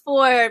 This was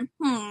for, it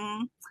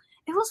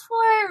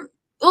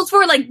was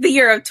for like the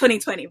year of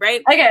 2020,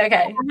 right?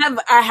 Okay.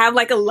 I have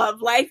like a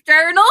love life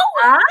journal.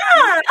 I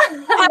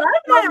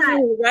love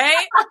that.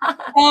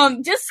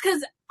 Right? Just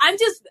because I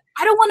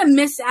don't want to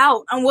miss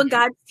out on what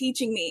God's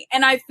teaching me.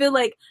 And I feel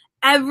like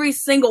every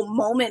single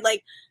moment,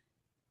 like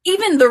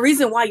even the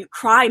reason why you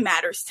cry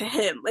matters to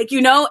him, like,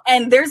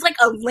 and there's like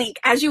a link,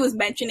 as you was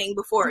mentioning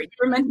before, you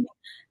were mentioning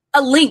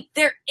a link.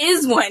 There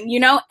is one,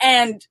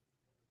 and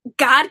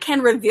God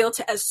can reveal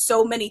to us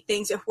so many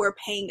things if we're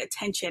paying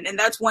attention. And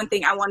that's one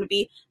thing I want to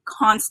be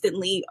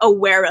constantly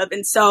aware of.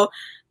 And so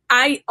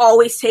I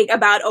always take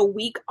about a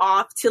week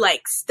off to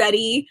like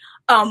study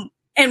and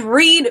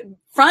read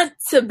front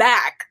to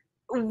back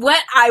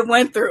what I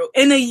went through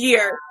in a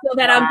year so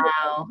that I'm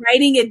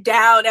writing it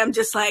down. I'm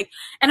just like,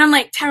 and I'm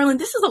like, Tarah-Lynn,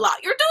 this is a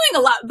lot. You're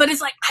doing a lot, but it's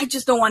like, I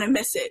just don't want to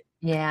miss it.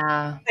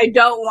 Yeah. I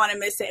don't want to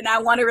miss it. And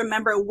I want to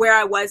remember where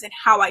I was and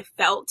how I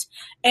felt.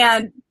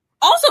 And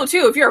also,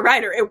 too, if you're a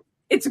writer,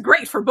 it's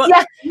great for books.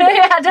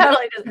 Yeah,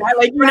 totally. Just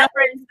like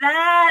reference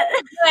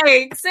that.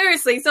 Like,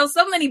 seriously. So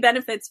many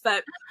benefits.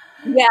 But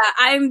yeah,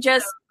 I'm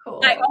just,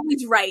 cool. I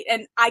always write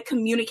and I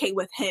communicate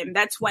with him.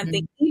 That's one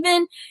thing.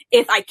 Even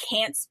if I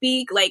can't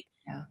speak, like,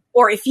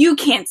 or if you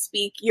can't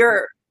speak,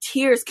 your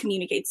tears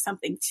communicate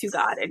something to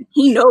God. And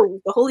he knows,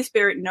 the Holy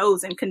Spirit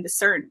knows and can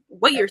discern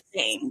what you're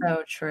saying.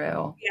 So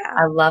true. Yeah.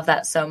 I love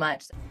that so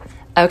much.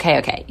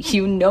 Okay.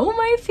 You know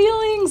my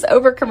feelings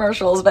over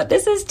commercials, but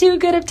this is too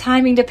good of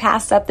timing to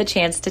pass up the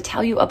chance to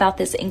tell you about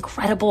this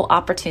incredible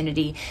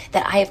opportunity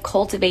that I have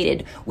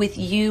cultivated with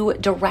you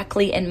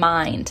directly in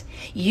mind.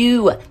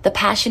 You, the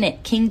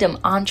passionate kingdom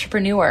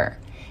entrepreneur.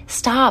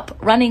 Stop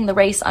running the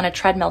race on a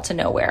treadmill to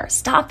nowhere.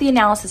 Stop the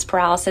analysis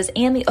paralysis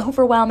and the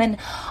overwhelm and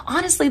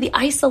honestly, the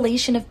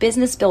isolation of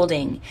business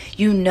building.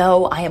 You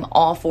know, I am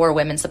all for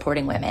women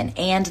supporting women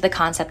and the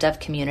concept of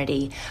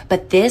community,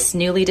 but this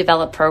newly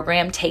developed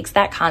program takes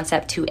that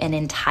concept to an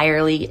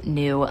entirely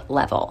new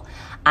level.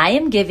 I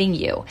am giving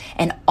you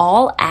an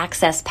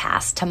all-access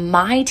pass to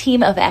my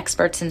team of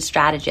experts and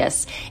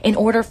strategists in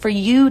order for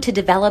you to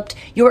develop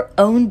your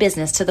own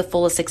business to the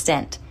fullest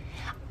extent.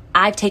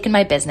 I've taken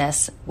my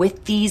business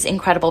with these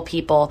incredible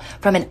people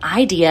from an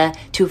idea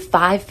to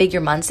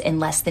 5-figure months in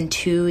less than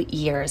 2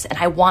 years. And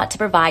I want to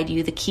provide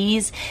you the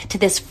keys to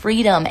this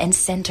freedom and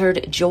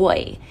centered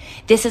joy.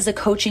 This is a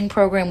coaching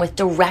program with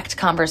direct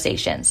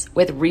conversations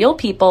with real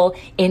people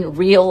in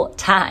real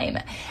time.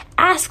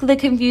 Ask the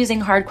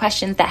confusing, hard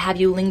questions that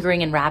have you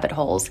lingering in rabbit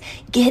holes.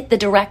 Get the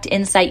direct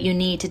insight you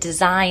need to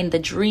design the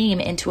dream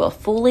into a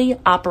fully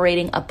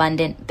operating,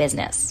 abundant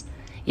business.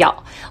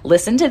 Y'all,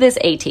 listen to this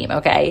A-team,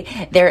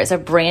 okay? There is a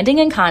branding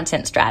and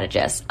content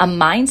strategist, a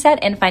mindset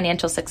and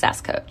financial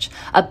success coach,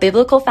 a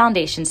biblical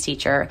foundations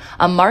teacher,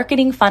 a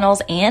marketing funnels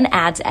and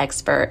ads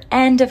expert,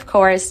 and of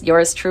course,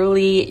 yours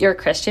truly, your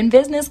Christian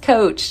business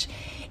coach.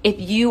 If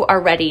you are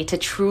ready to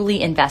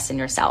truly invest in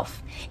yourself,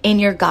 in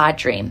your God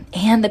dream,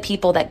 and the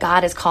people that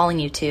God is calling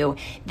you to,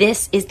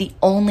 this is the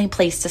only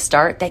place to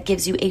start that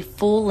gives you a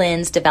full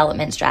lens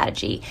development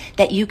strategy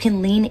that you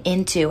can lean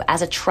into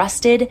as a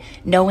trusted,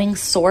 knowing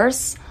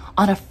source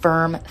on a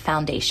firm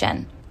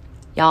foundation.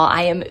 Y'all,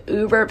 I am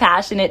uber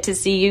passionate to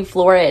see you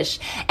flourish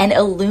and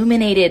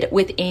illuminated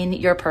within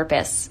your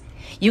purpose.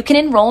 You can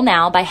enroll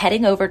now by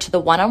heading over to the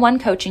one-on-one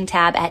coaching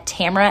tab at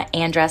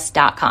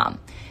tamraandress.com.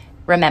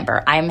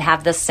 Remember, I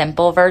have the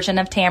simple version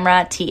of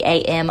Tamra,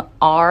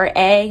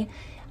 Tamra.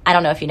 I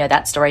don't know if you know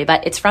that story,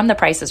 but it's from The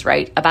Price is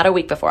Right, about a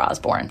week before I was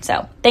born.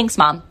 So thanks,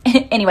 Mom.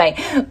 Anyway,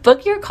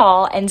 book your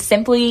call and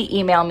simply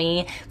email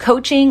me,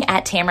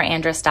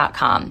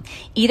 coaching@tamraandress.com.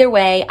 Either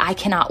way, I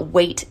cannot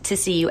wait to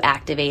see you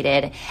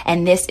activated.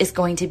 And this is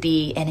going to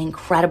be an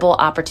incredible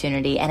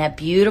opportunity and a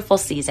beautiful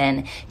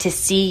season to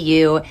see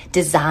you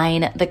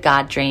design the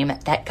God dream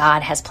that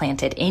God has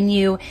planted in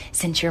you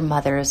since your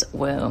mother's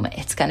womb.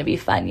 It's going to be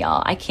fun,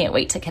 y'all. I can't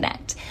wait to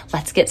connect.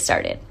 Let's get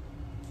started.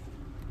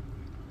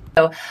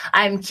 So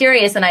I'm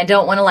curious, and I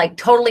don't want to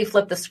totally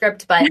flip the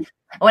script, but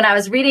when I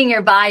was reading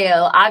your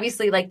bio,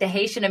 obviously the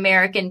Haitian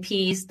American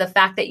piece, the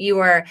fact that you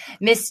were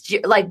Miss,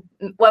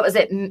 what was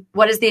it?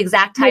 What is the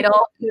exact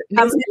title?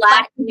 Miss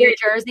Black New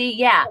Jersey.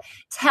 Yeah.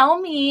 Tell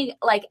me,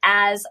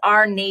 as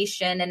our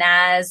nation and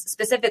as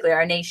specifically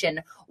our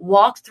nation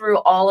walked through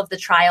all of the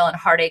trial and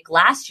heartache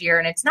last year,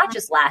 and it's not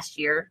just last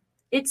year,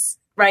 it's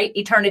right?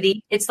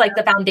 Eternity. It's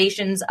the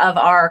foundations of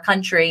our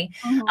country.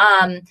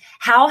 Mm-hmm.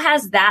 How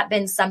has that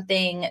been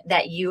something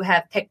that you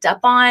have picked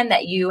up on,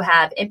 that you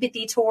have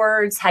empathy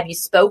towards? Have you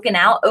spoken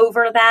out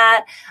over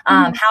that?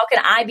 Mm-hmm. How can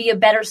I be a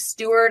better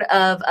steward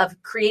of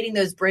creating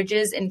those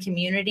bridges in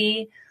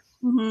community?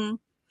 Mm-hmm.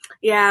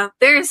 Yeah,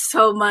 there's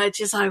so much.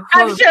 It's I'm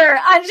sure.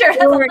 That's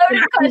a loaded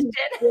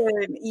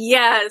question.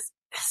 Yes,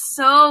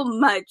 so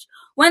much.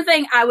 One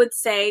thing I would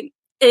say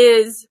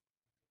is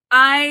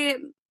I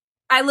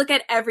look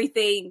at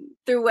everything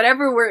through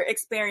whatever we're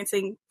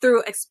experiencing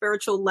through a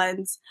spiritual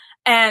lens.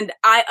 And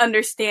I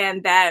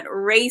understand that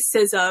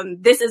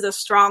racism, this is a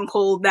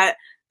stronghold that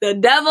the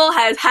devil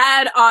has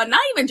had on not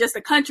even just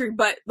the country,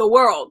 but the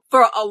world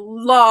for a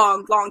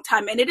long, long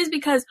time. And it is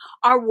because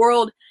our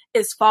world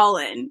is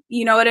fallen.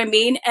 You know what I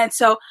mean? And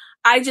so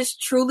I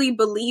just truly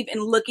believe in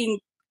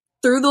looking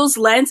through those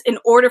lenses in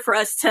order for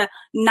us to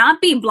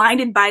not be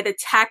blinded by the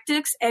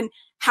tactics and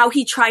how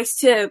he tries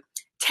to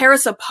tear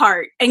us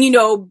apart and,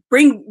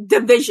 bring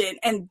division.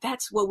 And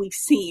that's what we've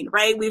seen,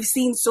 right? We've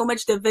seen so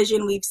much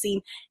division. We've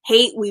seen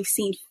hate. We've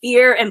seen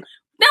fear. And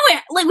now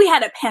we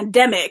had a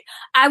pandemic.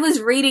 I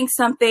was reading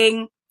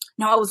something.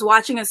 I was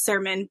watching a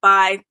sermon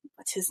by,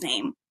 what's his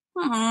name?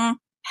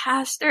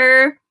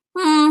 Pastor.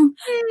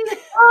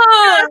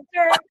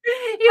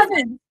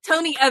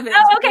 Tony Evans.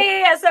 Oh,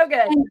 okay. Yeah. So good.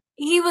 And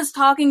he was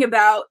talking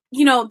about,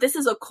 this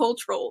is a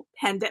cultural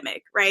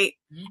pandemic, right?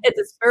 Mm-hmm. It's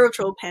a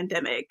spiritual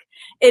pandemic.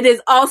 It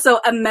is also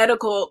a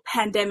medical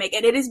pandemic.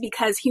 And it is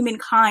because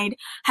humankind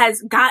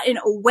has gotten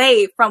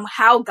away from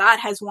how God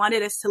has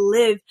wanted us to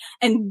live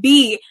and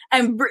be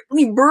and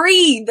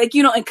breathe,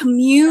 and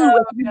commune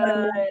with one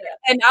another.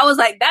 And I was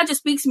like, that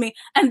just speaks to me.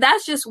 And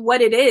that's just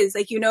what it is.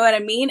 You know what I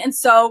mean? And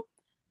so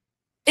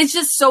it's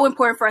just so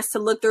important for us to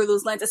look through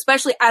those lenses,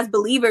 especially as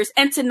believers,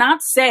 and to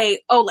not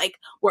say,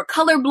 we're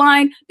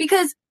colorblind,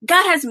 because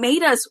God has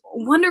made us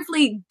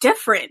wonderfully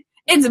different.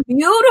 It's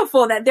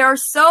beautiful that there are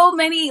so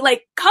many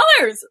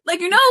colors,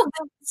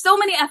 so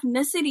many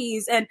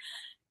ethnicities, and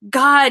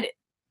God,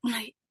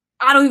 I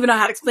don't even know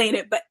how to explain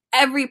it, but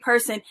every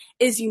person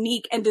is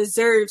unique and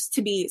deserves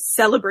to be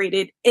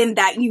celebrated in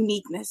that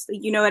uniqueness.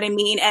 You know what I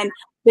mean? And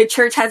the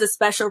church has a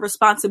special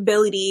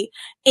responsibility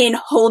in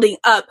holding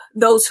up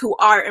those who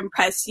are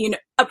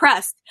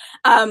oppressed.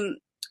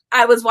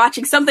 I was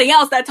watching something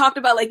else that talked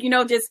about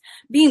just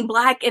being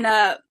Black in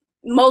a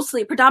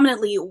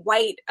predominantly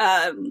white,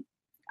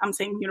 I'm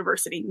saying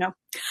university, no,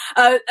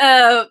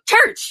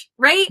 church,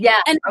 right?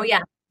 Yeah. And oh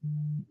yeah.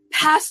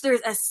 pastors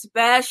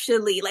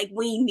especially, like,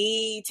 we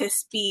need to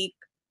speak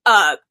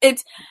up.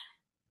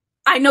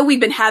 I know we've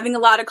been having a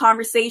lot of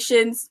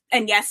conversations,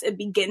 and yes, it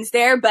begins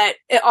there, but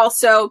it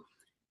also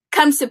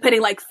comes to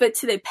putting like foot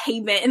to the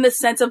pavement in the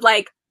sense of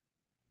like,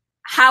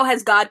 how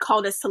has God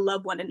called us to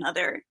love one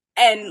another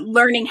and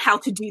learning how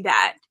to do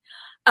that.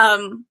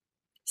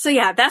 So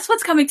yeah, that's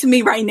what's coming to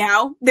me right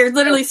now. There's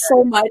literally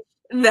so much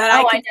that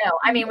I know.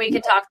 I mean, we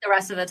could talk the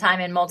rest of the time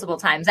and multiple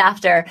times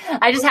after.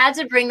 I just had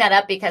to bring that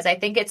up because I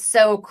think it's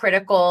so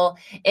critical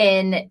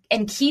in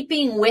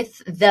keeping with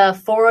the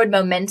forward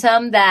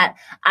momentum that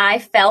I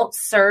felt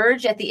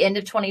surge at the end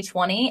of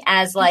 2020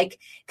 as like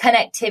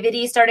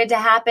connectivity started to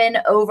happen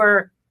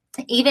over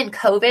even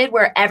COVID,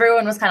 where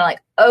everyone was kind of like,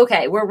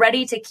 okay, we're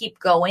ready to keep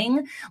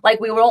going. Like,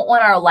 we don't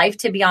want our life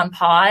to be on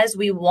pause.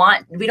 We don't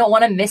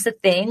want to miss a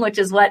thing, which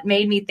is what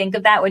made me think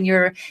of that when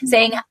you're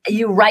saying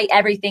you write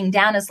everything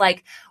down. Is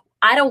like,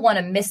 I don't want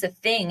to miss a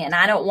thing. And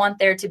I don't want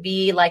there to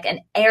be like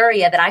an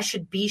area that I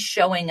should be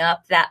showing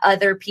up that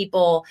other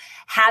people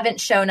haven't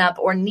shown up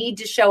or need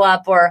to show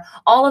up or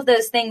all of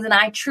those things. And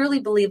I truly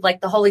believe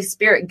like the Holy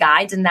Spirit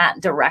guides in that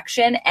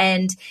direction.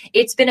 And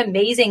it's been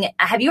amazing.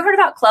 Have you heard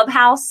about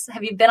Clubhouse?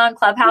 Have you been on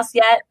Clubhouse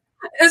yet?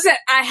 Listen,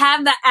 I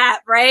have the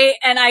app, right?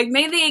 And I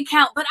made the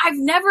account, but I've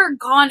never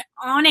gone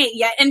on it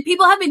yet. And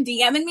people have been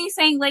DMing me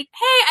saying like,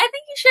 hey, I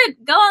think you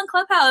should go on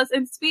Clubhouse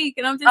and speak.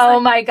 And I'm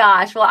just my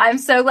gosh. Well, I'm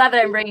so glad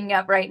that I'm bringing it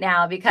up right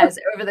now because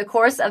over the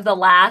course of the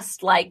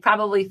last, like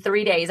probably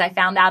 3 days, I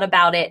found out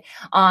about it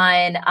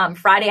on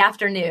Friday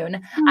afternoon.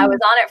 I was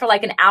on it for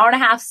like an hour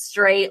and a half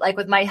straight, like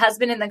with my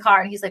husband in the car.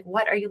 And he's like,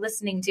 what are you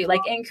listening to?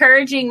 Like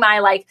encouraging my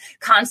like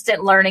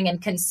constant learning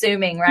and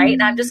consuming. Right.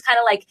 And I'm just kind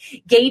of like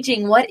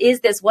gauging, what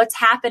is this? What's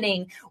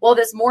happening? Well,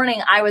 this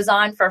morning I was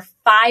on for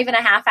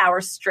 5.5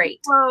 hours straight.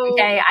 Whoa.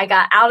 Okay. I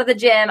got out of the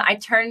gym. I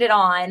turned it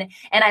on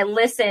and I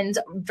listened,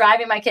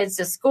 driving my kids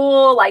to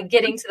school, like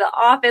getting to the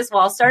office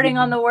while starting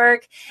on the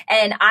work.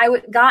 And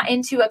I got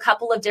into a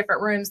couple of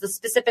different rooms. The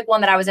specific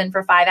one that I was in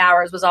for 5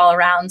 hours was all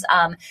around,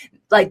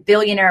 like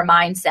billionaire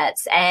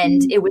mindsets.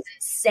 And it was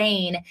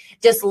insane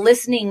just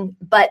listening.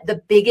 But the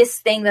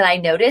biggest thing that I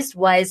noticed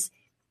was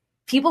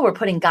people were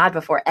putting God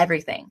before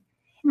everything.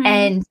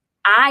 And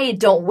I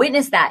don't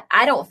witness that.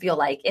 I don't feel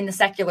like in the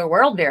secular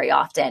world very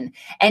often.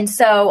 And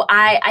so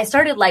I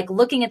started like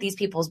looking at these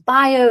people's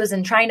bios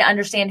and trying to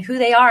understand who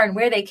they are and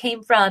where they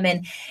came from.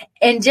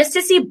 And just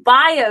to see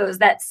bios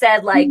that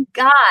said like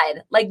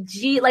God,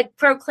 like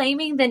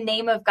proclaiming the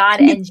name of God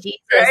and Jesus.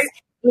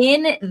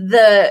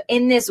 Right?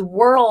 In this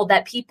world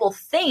that people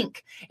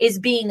think is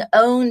being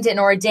owned and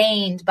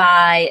ordained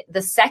by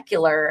the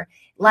secular,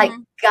 like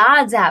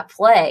God's at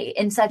play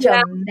in such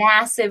a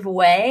massive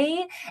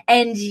way.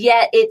 And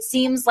yet it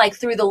seems like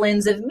through the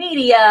lens of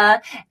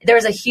media,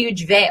 there's a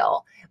huge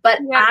veil. But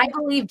I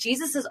believe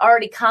Jesus has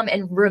already come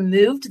and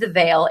removed the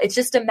veil. It's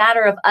just a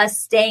matter of us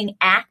staying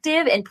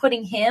active and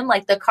putting him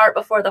like the cart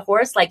before the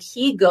horse, like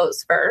he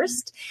goes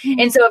first.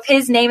 And so if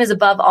his name is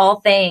above all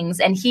things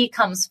and he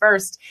comes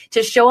first,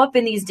 to show up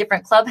in these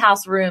different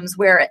Clubhouse rooms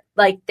where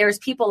like there's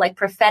people like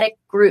prophetic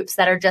groups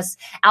that are just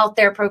out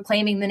there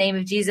proclaiming the name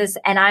of Jesus.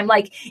 And I'm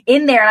like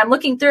in there and I'm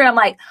looking through and I'm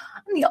like,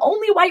 I'm the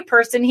only white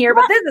person here,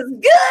 but this is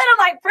good. I'm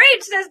like,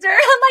 preach, sister.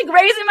 I'm like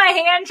raising my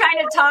hand, trying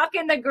to talk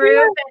in the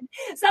group.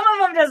 And some of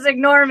them just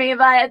ignore me,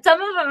 but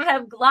some of them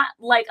have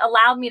like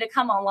allowed me to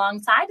come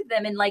alongside of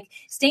them and like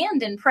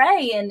stand and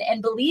pray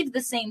and believe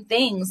the same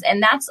things.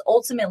 And that's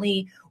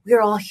ultimately,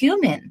 we're all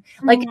human.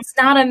 Like it's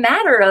not a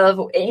matter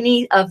of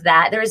any of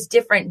that. There's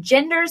different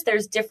genders,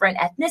 there's different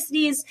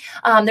ethnicities,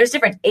 there's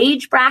different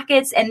age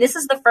brackets. And this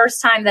is the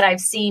first time that I've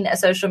seen a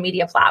social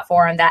media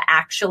platform that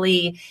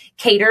actually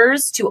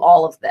caters to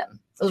all of them.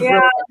 It was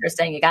really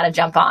interesting. You got to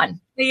jump on.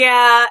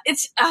 Yeah,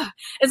 it's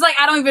like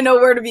I don't even know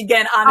where to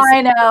begin, honestly.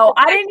 I know.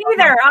 I didn't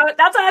either.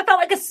 That's why I felt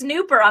like a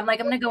snooper. I'm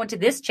like, I'm going to go into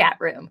this chat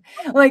room.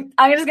 Like,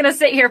 I'm just going to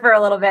sit here for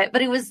a little bit.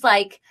 But it was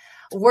like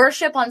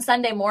worship on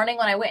Sunday morning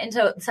when I went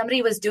into,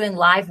 somebody was doing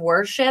live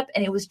worship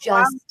and it was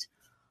just,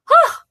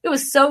 it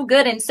was so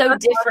good and so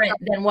different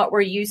than what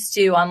we're used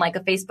to on like a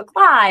Facebook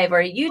Live or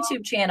a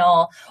YouTube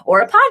channel or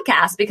a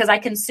podcast, because I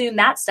consume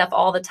that stuff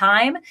all the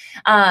time.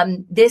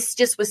 This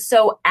just was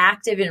so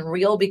active and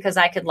real because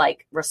I could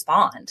like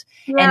respond.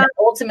 And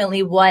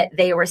ultimately what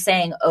they were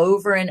saying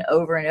over and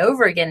over and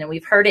over again, and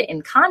we've heard it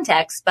in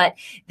context, but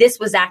this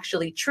was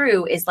actually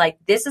true, is like,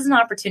 this is an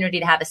opportunity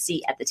to have a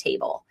seat at the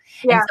table.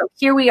 And so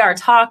here we are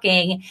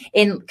talking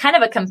in kind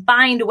of a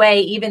confined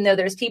way, even though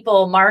there's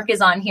people, Mark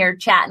is on here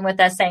chatting with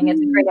us saying it's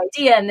a great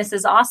idea and this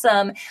is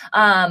awesome.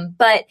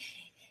 But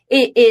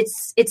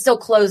it's still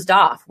closed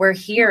off. We're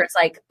here. It's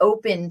like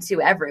open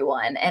to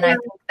everyone. And I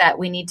think that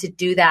we need to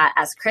do that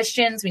as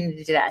Christians. We need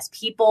to do that as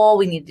people.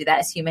 We need to do that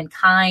as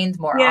humankind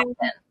more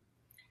often.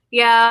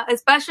 Yeah.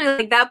 Especially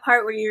like that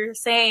part where you're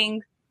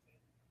saying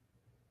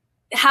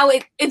how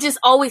it just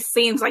always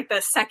seems like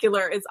the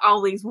secular is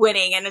always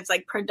winning and it's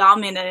like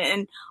predominant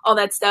and all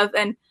that stuff.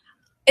 And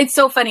it's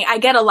so funny. I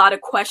get a lot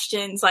of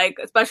questions, like,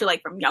 especially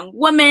like from young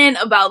women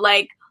about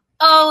like,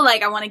 oh,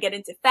 like I want to get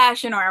into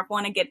fashion, or I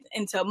want to get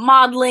into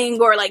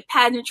modeling or like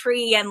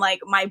pageantry. And like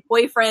my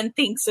boyfriend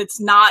thinks it's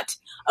not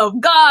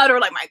of God, or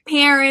like my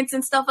parents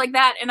and stuff like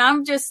that. And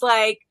I'm just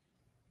like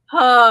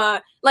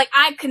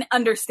I can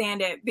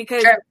understand it,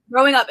 because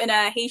growing up in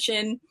a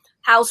Haitian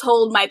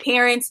household, my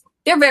parents,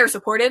 they're very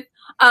supportive.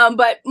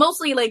 But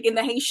mostly like in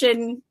the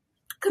Haitian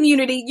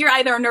community, you're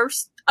either a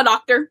nurse, a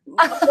doctor,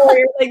 a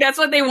lawyer. Like that's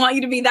what they want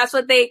you to be. That's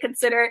what they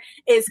consider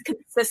is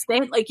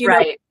consistent. Like, you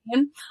know,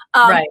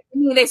 right.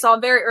 They saw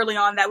very early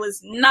on that was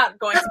not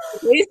going to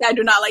be the case. I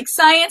do not like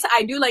science.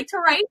 I do like to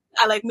write.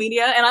 I like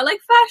media, and I like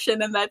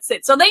fashion, and that's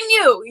it. So they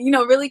knew, you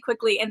know, really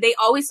quickly, and they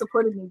always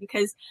supported me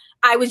because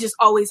I was just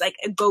always like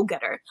a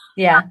go-getter.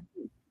 Yeah.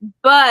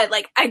 But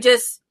like,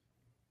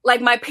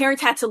 my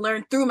parents had to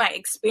learn through my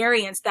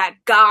experience that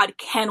God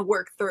can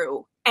work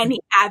through any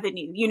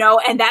avenue, you know,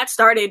 and that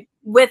started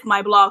with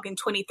my blog in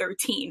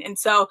 2013. And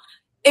so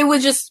it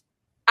was just,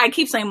 I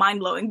keep saying mind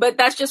blowing, but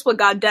that's just what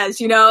God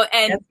does, you know.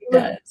 And it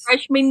was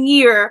freshman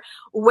year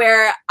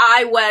where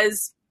I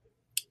was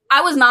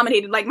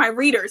nominated, like my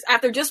readers,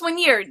 after just 1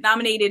 year,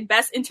 nominated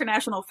Best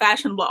International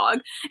Fashion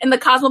Blog in the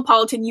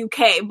Cosmopolitan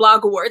UK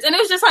Blog Awards. And it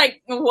was just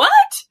like, what?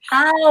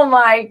 Oh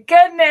my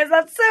goodness,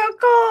 that's so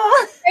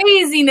cool.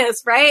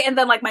 Craziness, right? And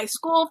then like my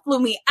school flew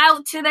me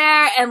out to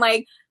there, and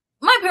like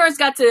my parents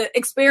got to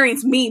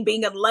experience me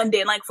being in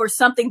London, like for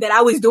something that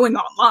I was doing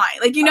online.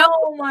 Like, you know?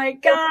 Oh my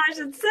gosh,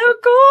 it's so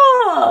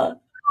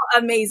cool.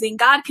 Amazing.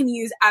 God can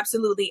use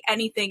absolutely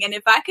anything. And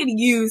if I could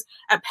use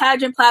a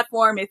pageant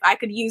platform, if I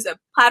could use a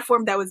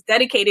platform that was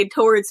dedicated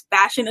towards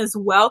fashion as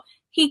well,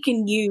 he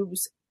can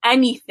use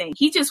anything.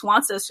 He just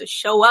wants us to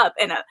show up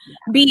and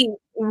he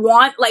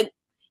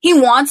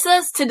wants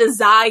us to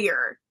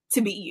desire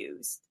to be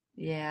used.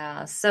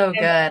 Yeah, so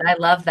good. I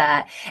love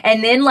that.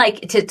 And then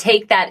like to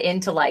take that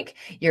into like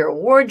your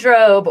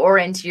wardrobe or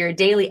into your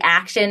daily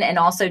action, and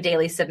also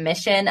daily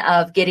submission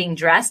of getting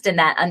dressed, and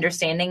that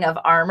understanding of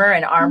armor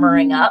and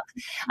armoring up.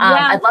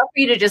 I'd love for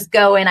you to just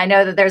go in. I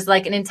know that there's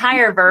like an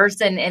entire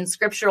verse and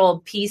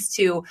scriptural piece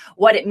to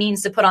what it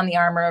means to put on the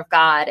armor of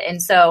God.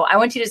 And so I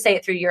want you to say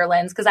it through your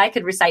lens, because I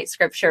could recite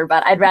scripture,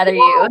 but I'd rather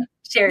you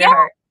share your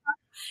heart.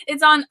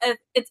 It's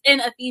in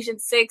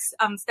Ephesians 6,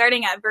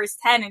 starting at verse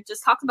 10. It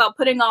just talks about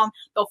putting on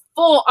the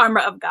full armor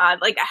of God,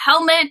 like a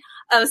helmet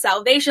of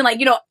salvation, like,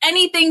 you know,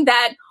 anything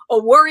that a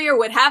warrior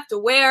would have to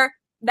wear,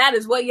 that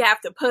is what you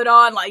have to put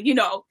on, like, you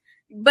know.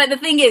 But the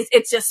thing is,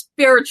 it's just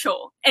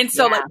spiritual. And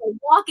so like we're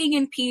walking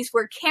in peace,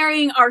 we're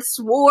carrying our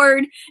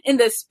sword in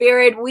the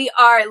spirit, we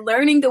are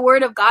learning the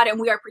word of God, and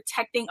we are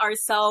protecting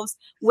ourselves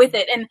with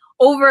it. And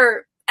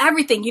over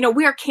everything, you know,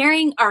 we are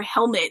carrying our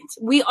helmet.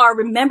 We are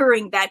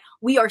remembering that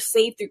we are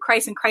saved through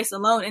Christ and Christ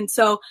alone. And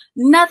so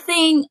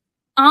nothing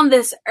on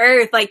this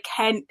earth like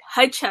can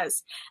touch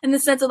us, in the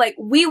sense of like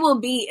we will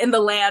be in the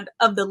land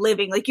of the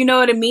living. Like, you know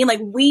what I mean? Like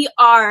we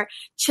are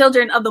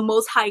children of the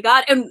Most High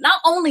God. And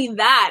not only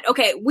that,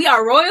 okay, we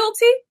are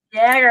royalty.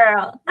 Yeah,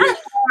 girl. We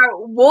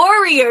are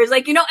warriors,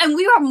 like, you know, and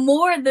we are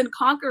more than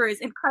conquerors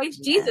in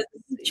Christ Jesus.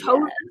 He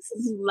chose us,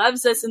 and he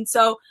loves us. And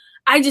so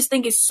I just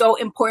think it's so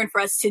important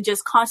for us to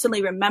just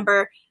constantly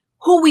remember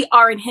who we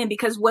are in him,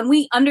 because when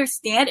we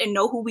understand and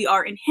know who we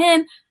are in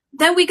him,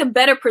 then we can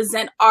better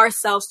present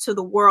ourselves to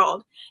the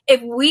world.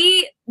 If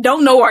we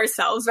don't know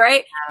ourselves,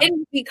 right?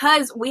 It's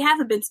because we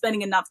haven't been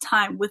spending enough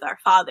time with our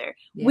Father.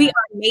 We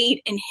are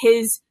made in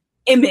his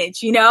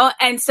image, you know?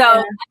 And so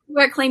that's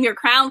where Claim Your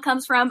Crown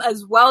comes from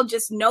as well.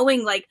 Just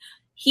knowing like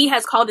he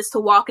has called us to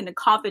walk into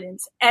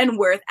confidence and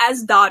worth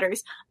as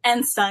daughters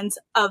and sons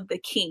of the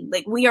King.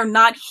 Like we are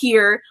not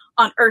here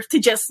on earth to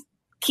just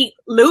keep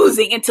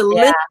losing and to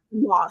live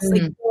loss.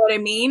 Like, you know what I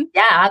mean?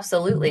 Yeah,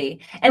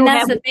 absolutely. And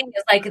that's the thing,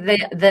 is like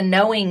the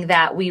knowing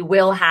that we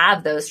will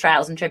have those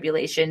trials and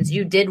tribulations.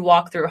 You did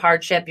walk through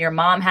hardship. Your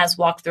mom has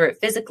walked through it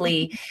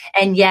physically.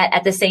 And yet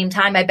at the same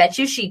time, I bet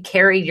you she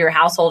carried your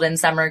household in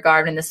some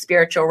regard in the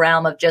spiritual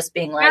realm of just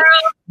being like,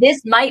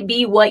 this might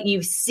be what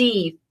you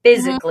see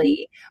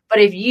physically, but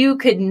if you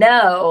could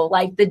know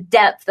like the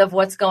depth of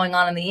what's going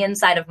on the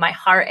inside of my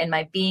heart and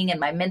my being and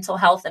my mental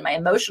health and my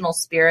emotional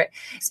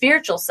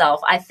spiritual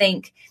self, I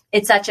think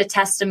it's such a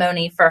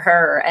testimony for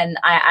her. And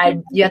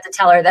you have to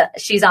tell her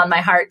that she's on my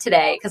heart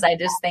today, because I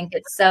just think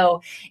it's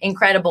so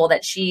incredible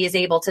that she is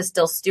able to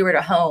still steward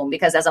a home.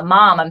 Because as a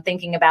mom, I'm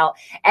thinking about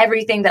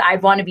everything that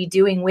I'd want to be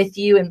doing with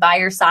you and by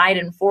your side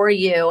and for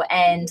you.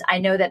 And I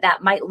know that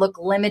that might look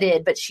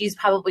limited, but she's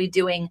probably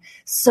doing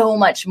so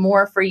much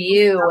more for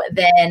you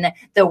than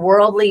the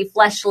worldly,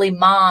 fleshly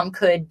mom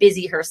could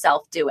busy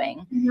herself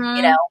doing, you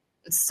know?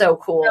 It's so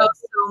cool.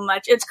 So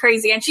much. It's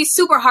crazy. And she's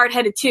super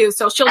hard-headed too.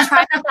 So she'll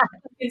try to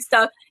and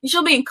stuff. And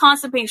she'll be in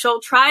constant pain. She'll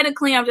try to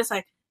clean. I'm just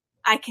like,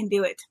 I can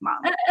do it, Mom.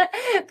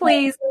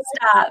 Please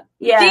stop.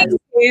 Yeah.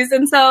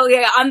 And so,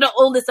 I'm the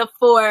oldest of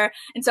 4.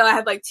 And so I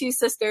have like 2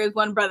 sisters,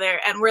 1 brother,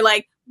 and we're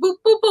like, boop,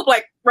 boop, boop,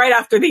 like right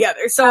after the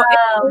other. So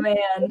man,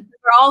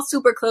 we're all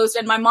super close.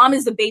 And my mom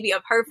is the baby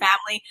of her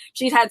family.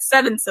 She's had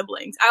 7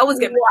 siblings. I always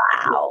get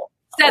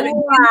 7.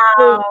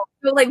 Wow.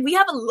 So like we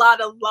have a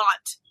lot of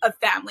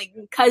family,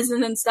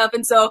 cousins and stuff.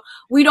 And so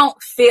we don't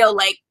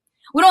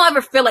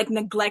ever feel like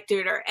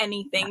neglected or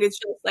anything. It's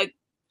just like,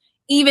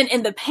 even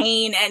in the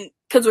pain, and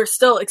because we're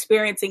still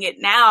experiencing it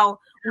now,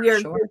 we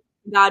are Sure. grateful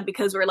to God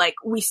because we're like,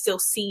 we still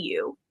see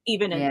you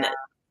even in this.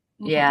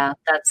 Yeah,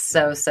 that's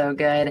so, so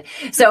good.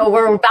 So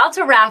we're about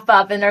to wrap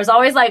up, and there's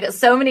always like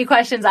so many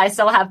questions I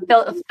still have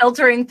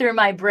filtering through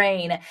my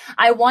brain.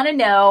 I want to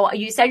know,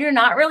 you said you're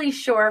not really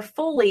sure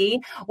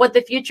fully what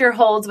the future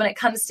holds when it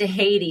comes to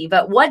Haiti,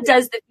 but what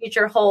does the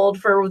future hold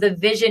for the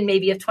vision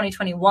maybe of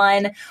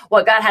 2021,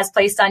 what God has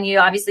placed on you?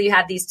 Obviously, you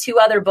have these 2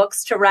 other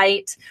books to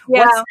write.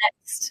 Yeah. What's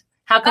next?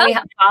 How can we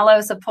follow,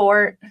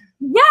 support?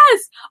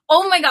 Yes.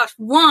 Oh my gosh.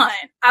 1,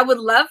 I would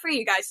love for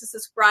you guys to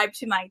subscribe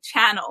to my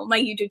channel, my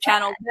YouTube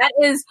channel. That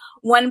is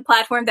one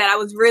platform that I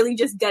was really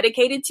just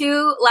dedicated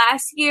to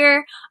last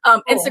year.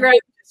 Instagram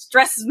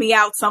stresses me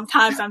out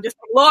sometimes. I'm just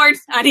like, Lord,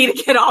 I need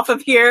to get off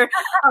of here.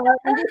 I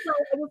just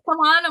come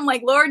on. I'm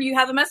like, Lord, you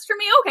have a message for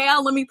me? Okay,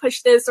 let me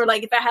push this. Or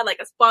like if I had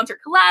like a sponsored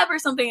collab or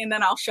something, and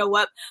then I'll show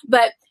up.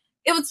 But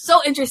it was so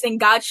interesting.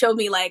 God showed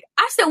me like,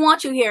 I still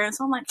want you here. And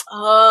so I'm like,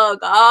 oh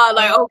God,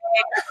 like,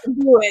 okay, I'll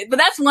do it. But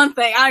that's one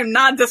thing. I'm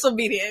not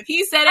disobedient. If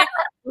he said it,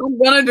 I'm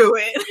going to do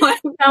it.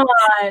 Like, come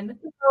on.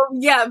 So,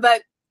 yeah,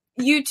 but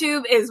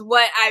YouTube is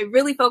what I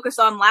really focused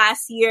on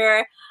last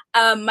year.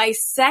 My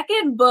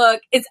second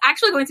book is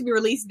actually going to be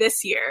released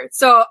this year.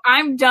 So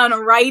I'm done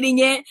writing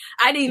it.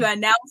 I didn't even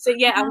announce it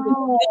yet. I'm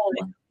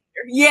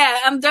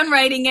done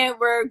writing it.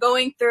 We're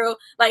going through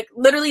like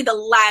literally the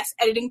last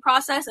editing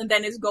process, and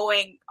then it's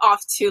going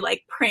off to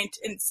like print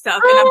and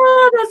stuff. And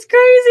that's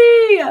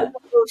crazy.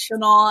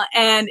 Emotional,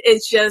 and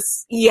it's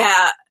just,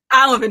 I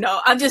don't even know.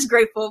 I'm just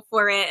grateful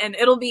for it, and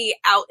it'll be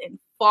out in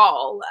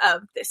fall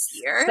of this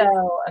year.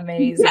 So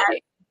amazing. Yeah.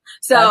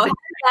 So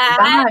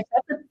that's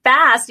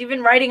fast. You've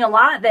been writing a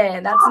lot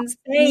then. That's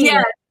insane.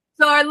 Yeah.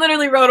 So I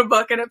literally wrote a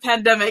book in a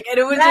pandemic, and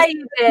it was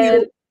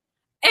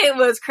it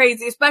was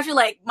crazy, especially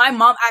like my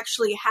mom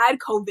actually had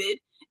COVID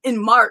in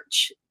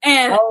March,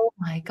 and oh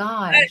my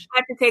gosh, I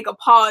had to take a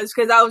pause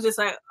because I was just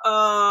like,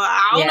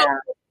 I don't know.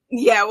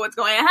 Yeah, what's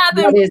going to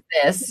happen? What is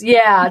this?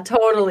 Yeah,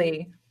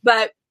 totally.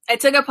 But I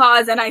took a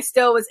pause, and I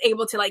still was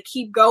able to like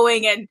keep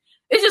going, and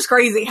it's just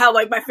crazy how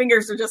like my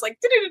fingers are just like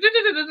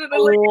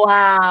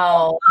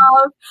wow.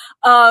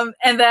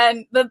 And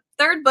then the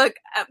third book,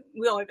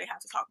 we don't even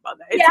have to talk about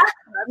that.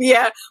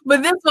 Yeah.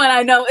 But this one,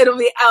 I know it'll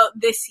be out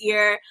this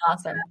year.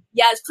 Awesome.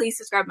 Yes, please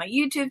subscribe to my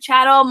YouTube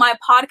channel, my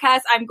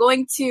podcast. I'm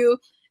going to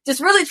just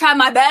really try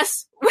my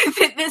best with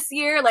it this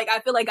year. Like,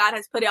 I feel like God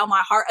has put it on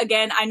my heart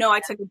again. I know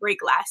I took a break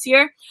last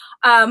year.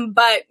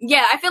 But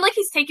yeah, I feel like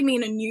he's taking me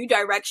in a new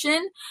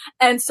direction.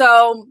 And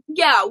so,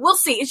 yeah, we'll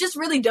see. It's just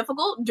really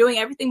difficult doing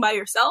everything by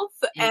yourself.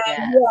 And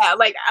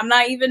like I'm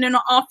not even in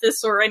an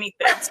office or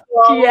anything. So,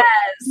 yes.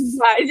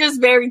 Yeah, it's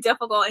just very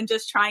difficult, and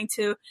just trying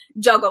to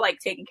juggle, like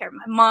taking care of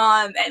my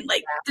mom and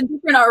like the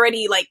different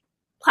already like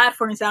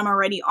platforms that I'm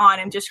already on,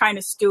 and just trying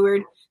to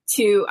steward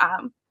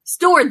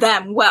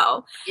them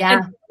well.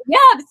 Yeah. And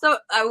so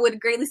I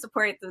would greatly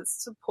support the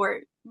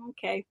support.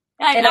 Okay.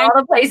 In all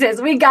the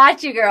places. We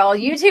got you, girl.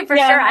 YouTube for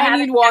sure. I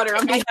need water.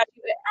 I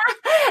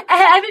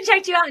haven't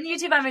checked you out on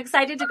YouTube. I'm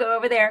excited to go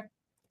over there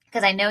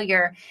because I know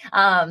your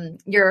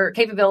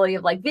capability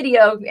of like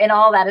video and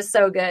all that is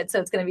so good. So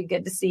it's going to be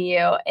good to see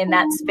you in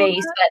that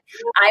space. But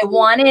I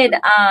wanted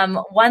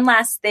one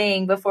last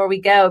thing before we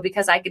go,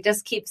 because I could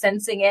just keep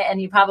sensing it,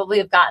 and you probably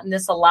have gotten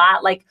this a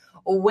lot. Like,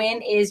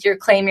 when is your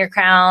Claim Your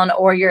Crown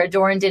or your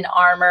Adorned in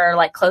Armor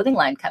like clothing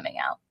line coming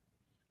out?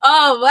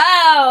 Oh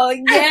wow,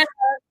 yeah,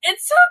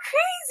 it's so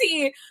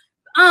crazy.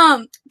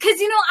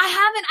 Because I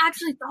haven't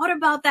actually thought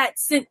about that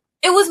since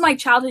it was my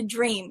childhood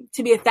dream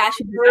to be a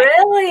fashion designer.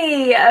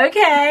 Really?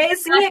 Okay.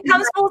 See, it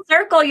comes full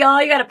circle,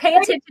 y'all. You got to pay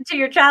attention to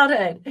your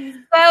childhood.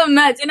 So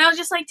nuts. And I was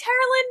just like,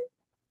 Tarah-Lynn,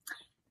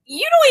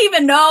 you don't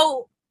even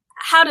know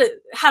how to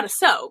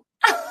sew.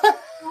 Like,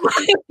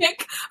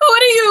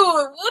 what do you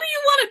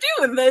want to do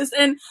with this?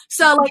 And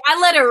so like I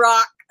let it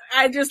rock.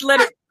 I just let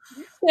it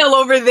sail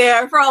over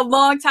there for a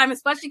long time,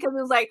 especially because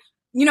it was like,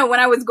 when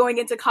I was going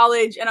into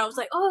college, and I was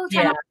like,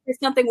 trying to do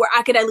something where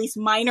I could at least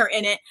minor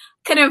in it.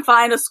 Couldn't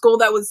find a school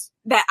that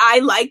I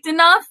liked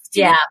enough.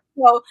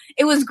 So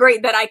it was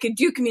great that I could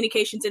do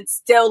communications and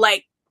still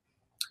like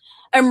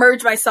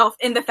immerse myself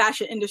in the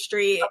fashion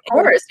industry. Of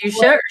course, you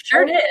sure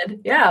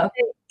did. Yeah.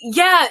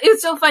 Yeah, it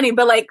was so funny.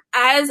 But like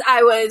as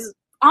I was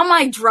on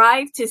my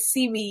drive to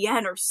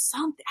CBN or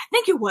something, I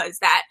think it was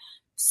that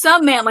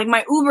some man, like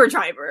my Uber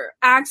driver,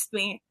 asked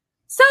me,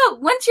 so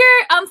when's your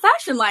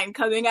fashion line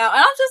coming out? And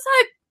I was just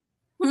like,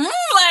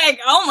 like,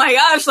 oh my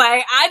gosh,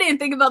 like I didn't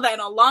think about that in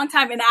a long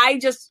time. And I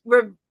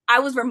I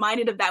was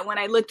reminded of that when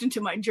I looked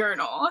into my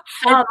journal.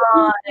 Come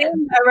on.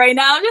 Right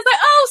now, I'm just like,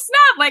 oh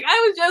snap! Like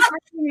I was just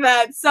reading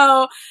that,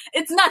 so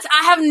it's nuts.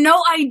 I have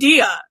no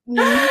idea.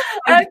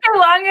 Okay,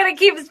 well, I'm gonna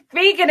keep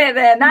speaking it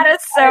then. That is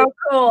so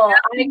cool.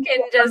 I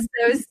can just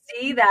so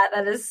see that.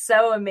 That is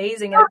so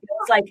amazing, and it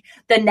feels like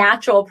the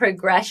natural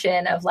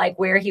progression of like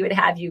where he would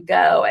have you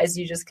go as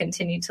you just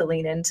continue to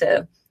lean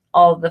into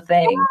all the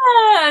things.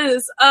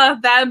 Yes,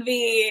 that'd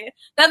be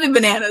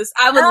bananas.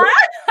 I would.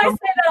 I say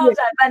that all the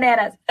time.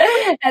 Bananas.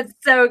 That's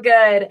so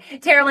good,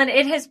 Tarah-Lynn.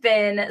 It has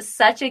been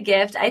such a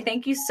gift. I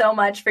thank you so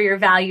much for your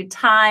valued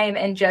time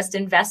and just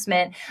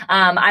investment.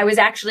 I was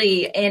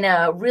actually in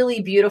a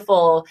really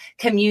beautiful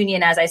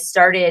communion as I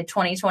started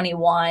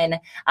 2021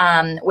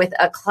 with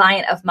a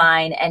client of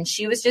mine, and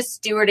she was just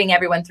stewarding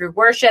everyone through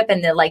worship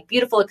and the like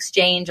beautiful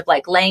exchange of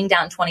like laying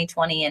down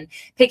 2020 and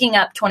picking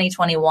up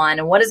 2021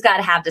 and what does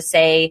God have to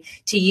say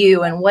to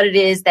you and what it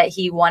is that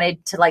he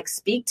wanted to like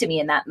speak to me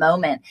in that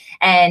moment.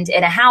 And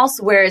in a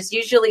house where it's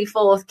usually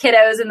full of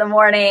kiddos in the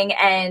morning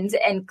and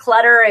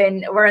clutter,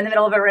 and we're in the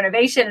middle of a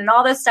renovation and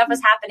all this stuff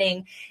was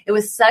happening, it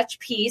was such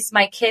peace.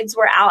 My kids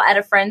were out at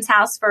a friend's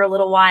house for a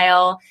little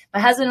while. My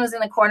husband was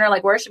in the corner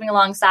like worshiping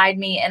alongside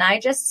me, and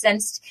I just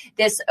sensed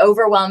this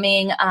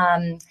overwhelming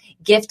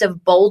gift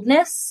of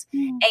boldness.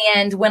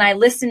 And when I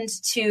listened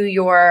to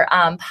your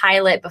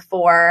pilot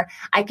before,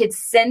 I could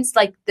sense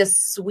like the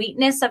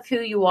sweetness of who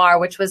you are,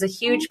 which was a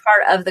huge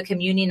part of the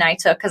communion I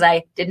took because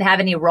I didn't have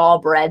any raw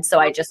bread. So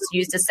I just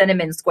used a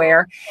cinnamon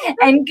square.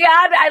 And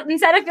God,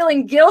 instead of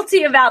feeling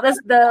guilty about this,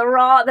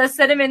 the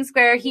cinnamon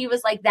square, he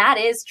was like, that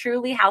is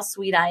truly how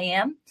sweet I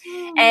am.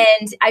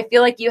 And I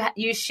feel like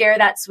you share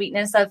that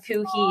sweetness of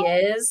who he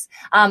is,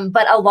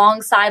 but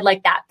alongside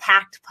like that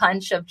packed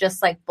punch of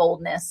just like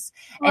boldness.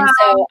 And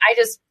so I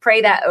just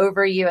pray that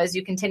over you as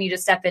you continue to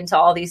step into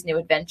all these new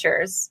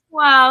adventures.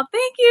 Wow.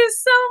 Thank you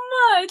so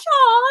much.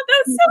 Oh,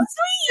 that's so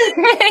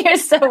sweet. You're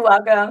so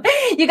welcome.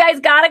 You guys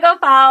got to go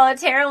follow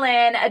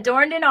Tarah-Lynn,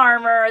 Adorned in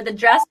Armor, the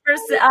Dress for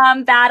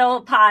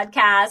Battle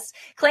podcast,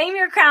 Claim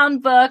Your Crown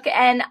book.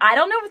 And I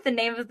don't know what the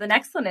name of the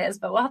next one is,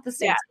 but we'll have to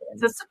stay tuned.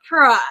 It's a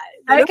surprise.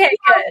 Okay,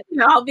 good.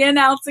 I'll be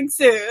announcing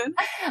soon.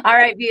 All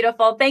right,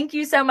 beautiful. Thank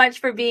you so much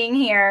for being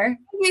here.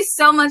 Thank you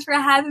so much for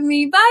having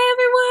me. Bye,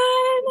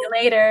 everyone. See you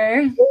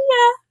later. See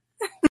ya.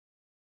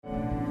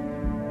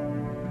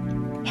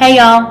 Hey,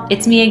 y'all.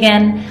 It's me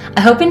again.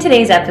 I hope in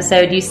today's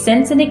episode you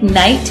sense and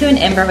ignite to an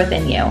ember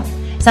within you.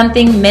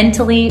 Something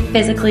mentally,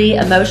 physically,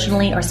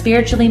 emotionally, or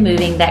spiritually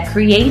moving that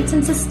creates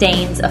and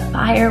sustains a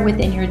fire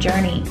within your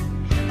journey.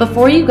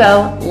 Before you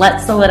go,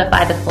 let's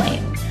solidify the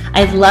flame.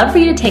 I'd love for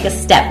you to take a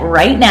step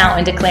right now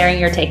in declaring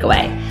your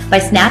takeaway by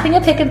snapping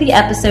a pic of the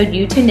episode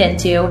you tuned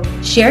into,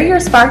 share your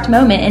sparked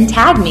moment, and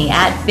tag me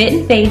at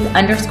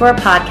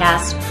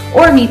fitandfaith_podcast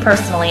or me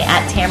personally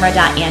at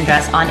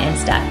tamara.andress on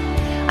Insta.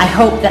 I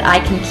hope that I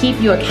can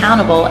keep you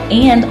accountable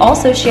and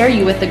also share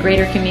you with the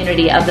greater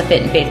community of the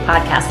Fit and Faith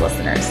podcast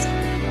listeners.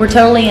 We're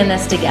totally in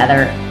this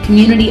together.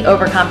 Community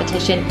over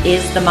competition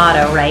is the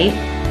motto, right?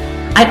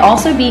 I'd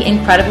also be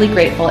incredibly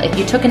grateful if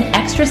you took an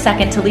extra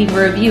second to leave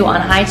a review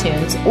on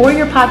iTunes or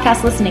your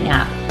podcast listening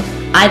app.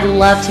 I'd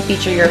love to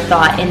feature your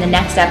thought in the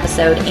next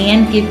episode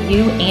and give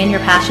you and your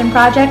passion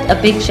project a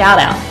big shout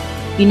out.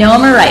 You know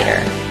I'm a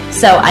writer,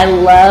 so I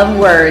love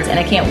words and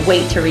I can't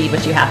wait to read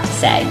what you have to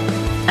say.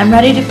 I'm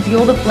ready to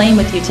fuel the flame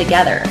with you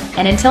together.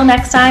 And until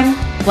next time,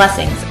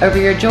 blessings over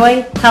your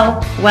joy,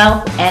 health,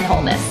 wealth, and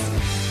wholeness.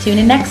 Tune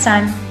in next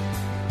time.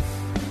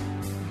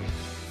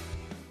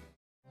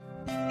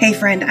 Hey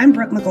friend, I'm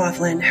Brooke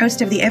McLaughlin,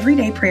 host of the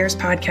Everyday Prayers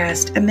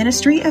podcast, a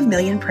ministry of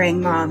million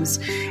praying moms.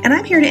 And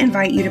I'm here to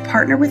invite you to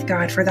partner with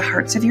God for the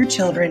hearts of your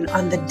children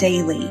on the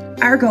daily.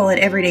 Our goal at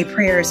Everyday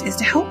Prayers is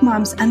to help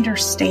moms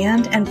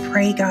understand and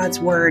pray God's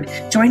word.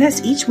 Join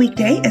us each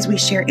weekday as we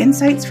share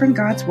insights from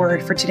God's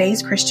word for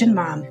today's Christian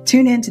mom.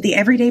 Tune in to the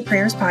Everyday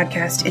Prayers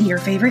podcast in your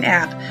favorite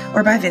app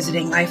or by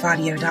visiting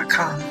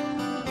lifeaudio.com.